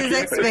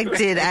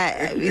expected.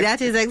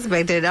 That is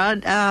expected.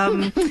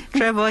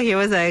 Trevor here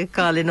was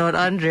calling out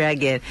Andre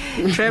again.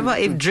 Trevor,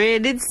 if Dre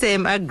did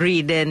same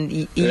agree,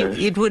 then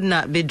it would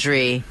not be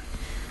Dre.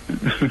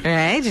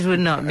 Right? It would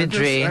not be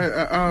Dre.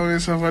 I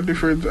always have a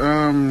different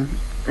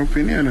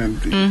opinion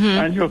and things. Mm-hmm.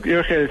 And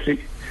you're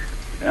healthy.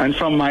 And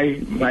from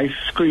my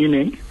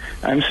screening,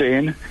 I'm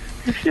saying,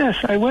 yes,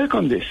 I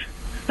welcome this.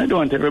 I don't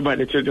want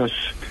everybody to just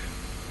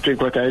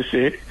think what I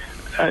say.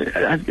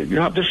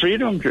 You have the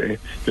freedom, Dre,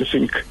 to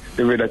think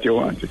the way that you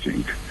want to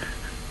think.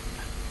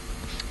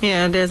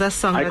 Yeah, there's a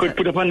song. I could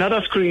put up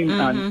another screen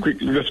and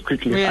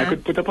quickly. Yeah. I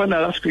could put up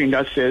another screen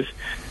that says,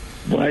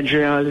 "Boy, Dre,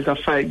 there's a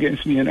fight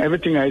against me, and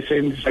everything I say,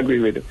 I disagree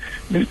with it."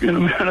 You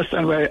know, I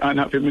understand why I'm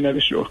happy with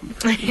the show.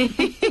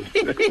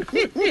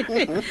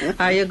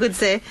 Are you good,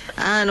 say?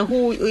 And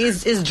who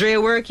is Dre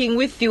working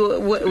with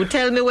you?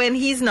 Tell me when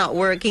he's not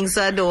working,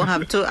 so I don't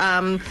have to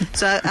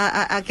so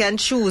I can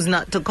choose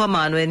not to come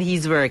on when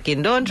he's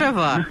working. Don't,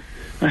 Trevor?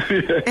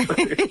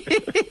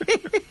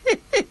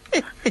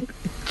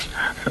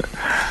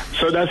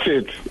 So that's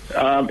it.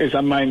 It's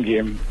a mind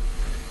game,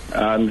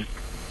 and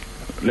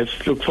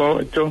let's look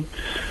forward to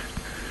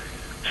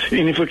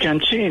seeing if we can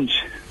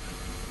change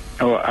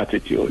our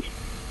attitude.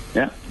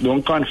 Yeah,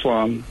 don't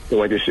conform to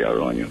what you see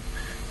around you.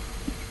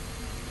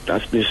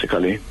 That's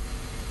basically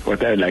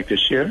what I'd like to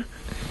share.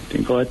 I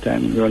think our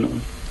time is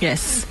running.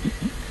 Yes.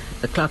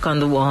 The clock on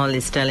the wall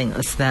is telling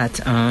us that,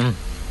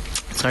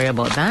 sorry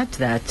about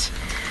that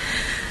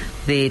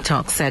the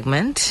talk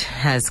segment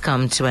has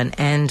come to an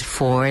end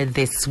for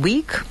this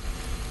week.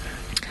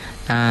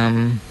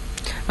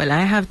 Well,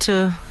 I have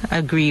to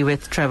agree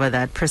with Trevor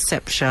that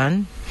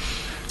perception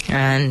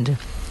and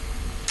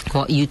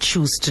what you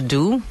choose to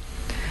do,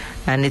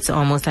 and it's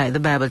almost like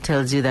the Bible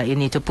tells you that you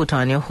need to put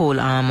on your whole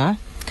armor.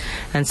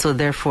 And so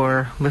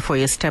therefore, before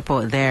you step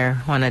out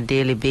there on a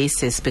daily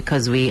basis,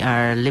 because we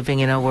are living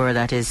in a world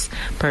that is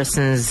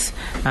persons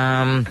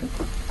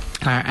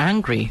are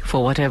angry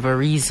for whatever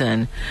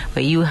reason,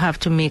 but you have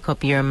to make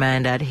up your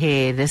mind that,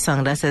 hey, the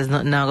song that says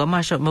not now gonna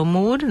mash up my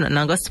mood, not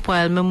now gonna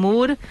spoil my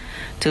mood,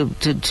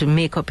 to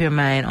make up your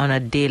mind on a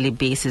daily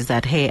basis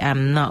that, hey,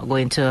 I'm not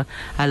going to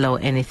allow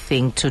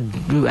anything to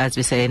do, as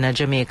we say in a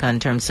Jamaican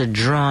terms, to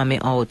draw me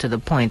out to the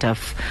point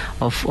of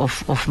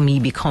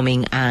me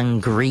becoming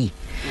angry.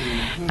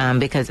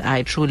 Because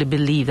I truly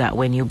believe that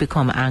when you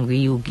become angry,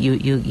 you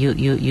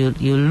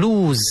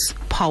lose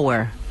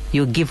power.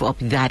 You give up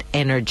that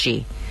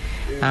energy.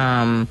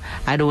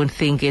 I don't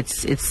think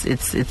it's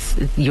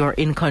you're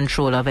in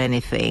control of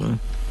anything.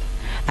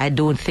 I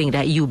don't think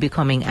that you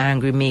becoming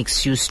angry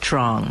makes you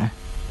strong.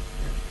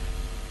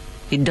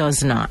 It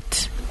does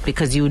not,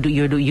 because you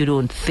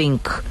don't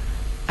think.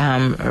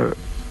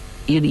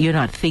 You're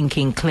not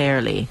thinking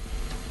clearly.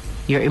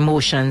 Your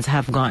emotions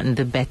have gotten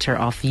the better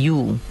of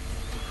you.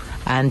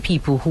 And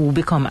people who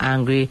become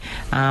angry,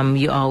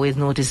 you always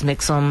notice,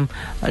 make some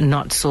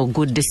not so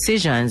good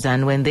decisions.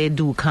 And when they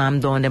do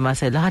calm down, they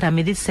must say, Lord, I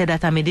did say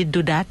that, I did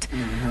do that.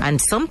 Mm-hmm.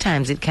 And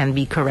sometimes it can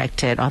be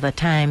corrected, other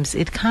times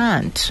it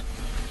can't.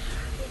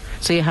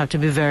 So you have to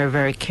be very,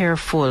 very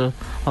careful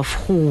of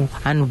who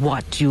and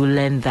what you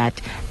lend that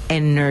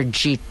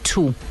energy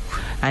to.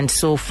 And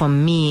so for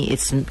me,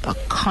 it's a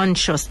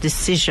conscious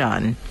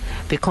decision,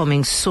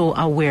 becoming so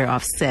aware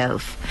of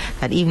self,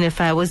 that even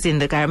if I was in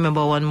the car, I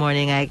remember one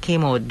morning I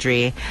came out,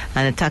 Dre,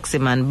 and a taxi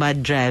man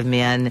bad drive me,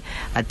 and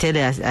I tell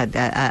you,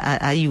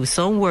 I used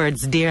some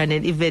words there, and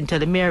then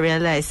eventually me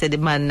realized that the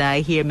man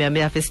now hear me, and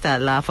I have to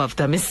start laugh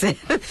after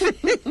myself.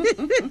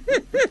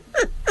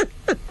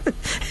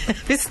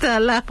 I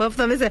start laugh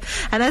after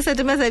myself. And I said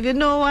to myself, you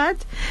know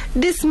what?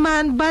 This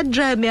man bad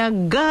drive me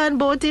and gone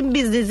about in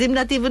business. Him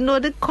not even know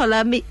the color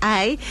of me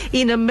eye.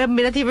 He not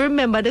even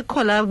remember the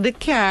color of the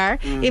car.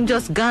 Mm-hmm. Him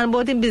just gone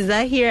about in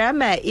business. Here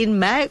am I in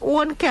my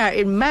own car,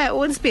 in my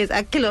own space.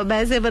 I kill up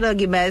myself and I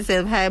give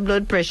myself high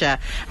blood pressure.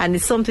 And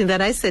it's something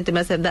that I said to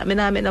myself that me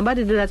not make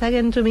nobody do that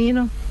again to me, you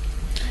know.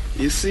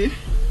 You see?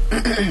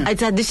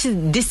 It's a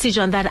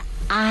decision that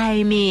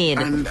I made.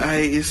 And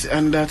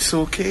that's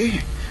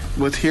okay.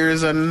 But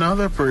here's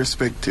another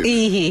perspective.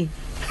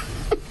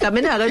 Come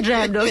in, I'll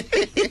drive down.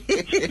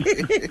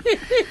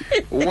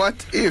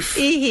 What if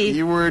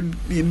you were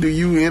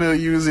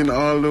using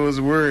all those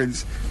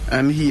words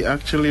and he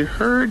actually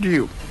heard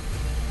you?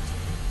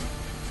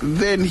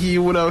 Then he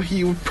would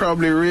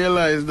probably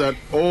realize that,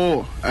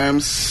 oh, I'm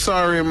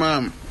sorry,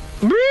 ma'am.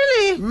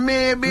 Really?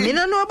 Maybe. You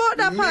don't know about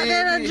that part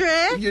then,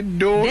 Andre? You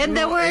don't then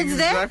know the words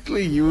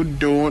exactly. There? You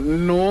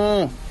don't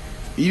know.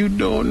 You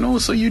don't know,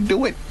 so you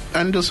do it.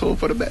 And just hope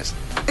for the best.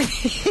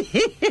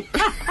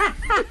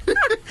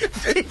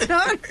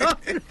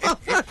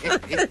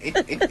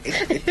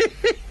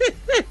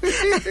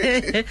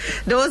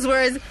 Those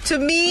words, to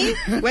me,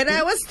 when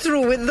I was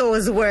through with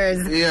those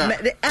words,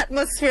 the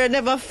atmosphere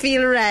never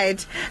feel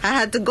right. I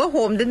had to go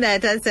home the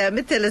night and say, let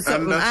me tell you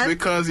something. And that's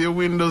because your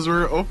windows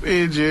were up,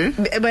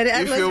 AJ. But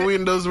if your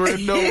windows were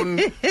down,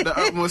 the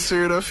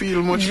atmosphere don't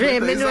feel much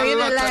better. It's a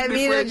lot of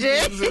different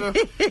things, you know.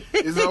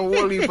 It's a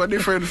whole heap of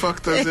different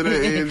factors in the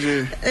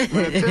AJ.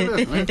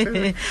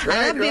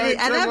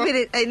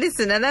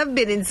 I've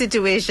been in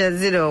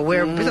situations, you know,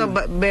 where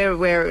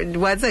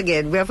once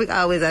again, we have to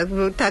always ask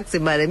taxi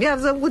man. You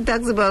have some good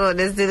taxi man on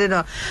this, you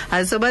know,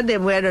 and some of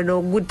them where I don't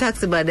know good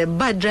taxi man, the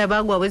bad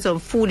driver go with some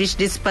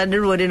foolishness on the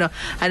road, you know.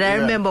 And I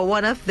remember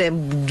one of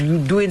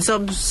them doing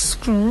some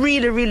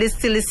really, really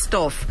silly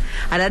stuff,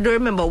 and I don't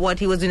remember what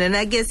he was doing. And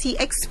I guess he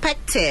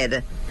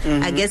expected.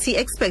 I guess he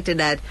expected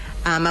that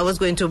I was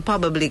going to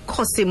probably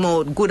cuss him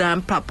out good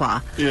and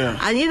proper. Yeah.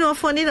 And you know,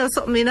 funny enough,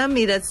 something in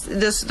me that's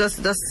just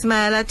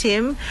smile at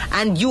him,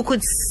 and you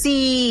could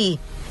see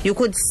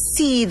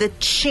the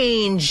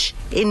change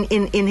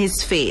in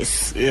his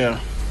face. Yeah.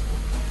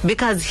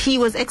 Because he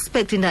was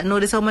expecting that,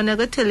 notice how I'm going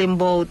to tell him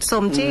about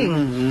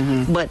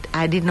something. But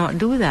I did not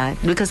do that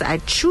because I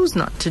choose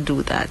not to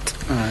do that.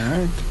 All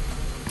right.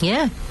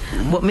 Yeah.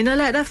 But me not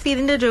like that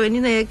feeling that when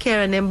you know your car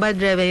and then bad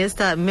driver, you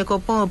start make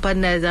up on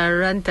and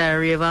rant and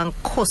rave and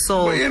cuss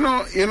out. But you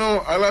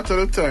know, a lot of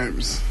the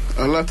times,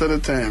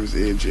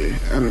 AJ,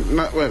 and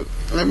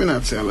let me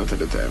not say a lot of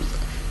the times.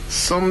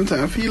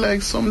 Sometimes I feel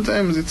like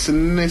sometimes it's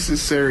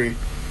necessary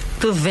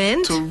to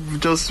vent. To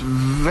just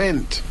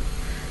vent,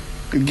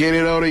 to get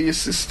it out of your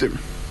system.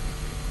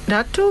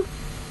 That too.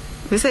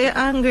 You say you're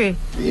angry.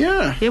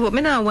 Yeah. Yeah, but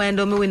me not wind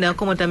up me window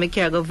come out and me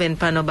care go vent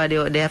for nobody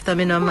out there after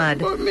me no mad.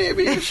 But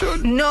maybe you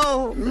should.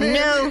 No, maybe.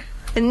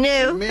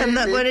 No, maybe. I'm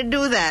not going to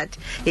do that.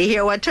 You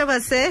hear what Trevor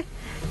say?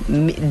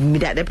 Me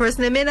that the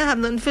person that may not have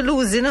nothing to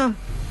lose, you know.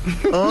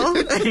 Oh.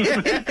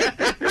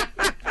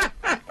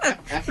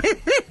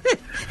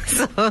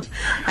 So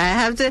I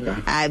have to.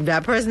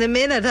 That person that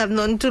may not have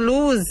nothing to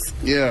lose.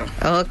 Yeah.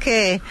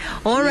 Okay.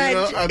 All right.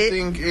 Know, I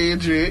think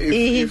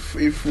AJ,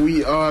 if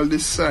we all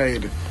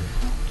decide,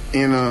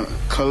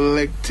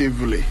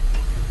 collectively,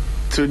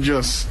 to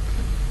just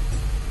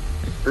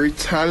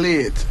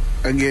retaliate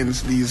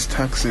against these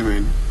taxi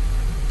men.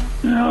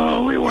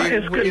 No, we want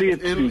to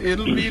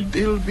escalate.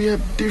 It'll be a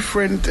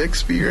different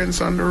experience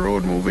on the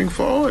road moving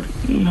forward.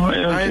 No,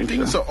 I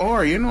think so.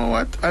 Or, you know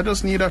what? I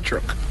just need a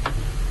truck.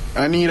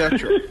 I need a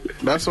truck.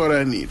 That's what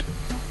I need.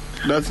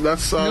 That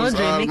solves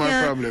all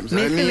my problems.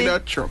 I need a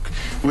truck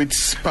with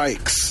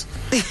spikes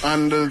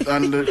on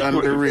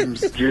the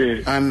rims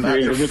and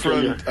at the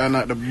front and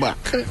at the back.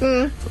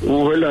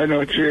 Well, I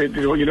know, Trey,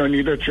 you don't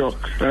need a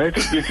truck, right?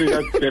 This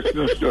is that's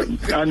no stone.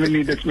 And we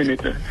need this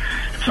minute.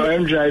 So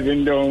I'm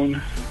driving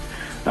down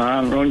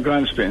around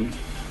Grandspin.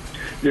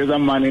 There's a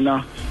man in a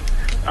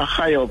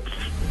high up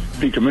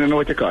picture. I don't know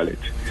what you call it.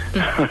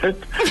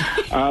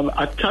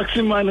 A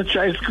taxi man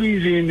try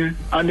squeezing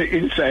on the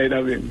inside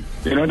of him.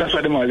 You know, that's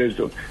what the man is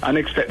do. And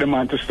expect the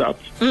man to stop.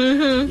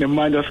 Mm-hmm. The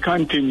man just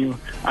continue.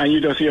 And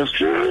you just hear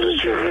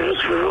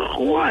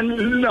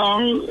one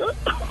long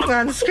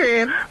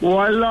scream.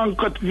 One long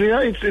cut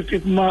there.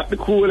 It marked the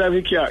whole of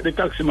the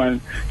taxi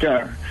man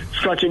car.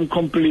 Scratch him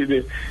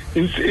completely.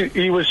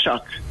 He was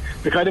shocked.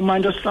 Because the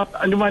man just stopped,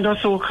 and the man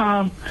was so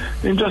calm.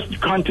 He just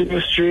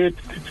continued straight.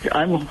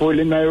 I'm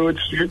holding my road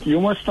straight.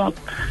 You must stop.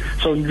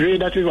 So, Dre,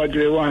 that is what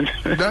Dre wants.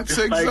 That's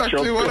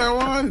exactly what I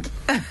want.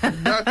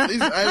 That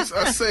is,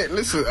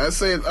 I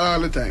say it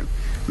all the time.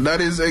 That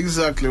is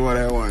exactly what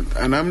I want.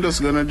 And I'm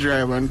just going to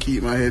drive and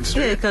keep my head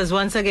straight. Yeah, because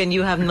once again,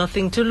 you have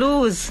nothing to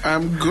lose.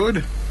 I'm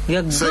good.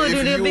 You're good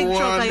with your big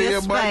truck and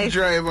your spike. If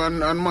you want to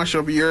drive and mash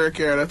up your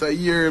car, that's a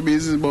your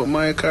business, but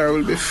my car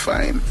will be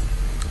fine.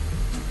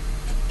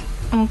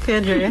 Okay,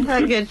 Dre,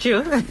 I get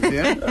you.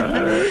 Yeah.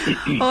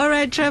 All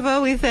right,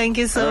 Trevor, we thank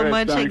you so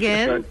much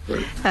again.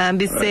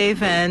 Be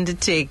safe and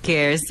take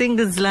care.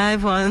 Singers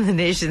live on the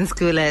nation's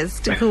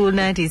coolest, Cool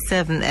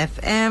 97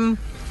 FM.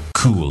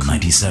 Cool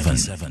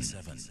 97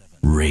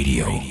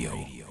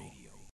 Radio.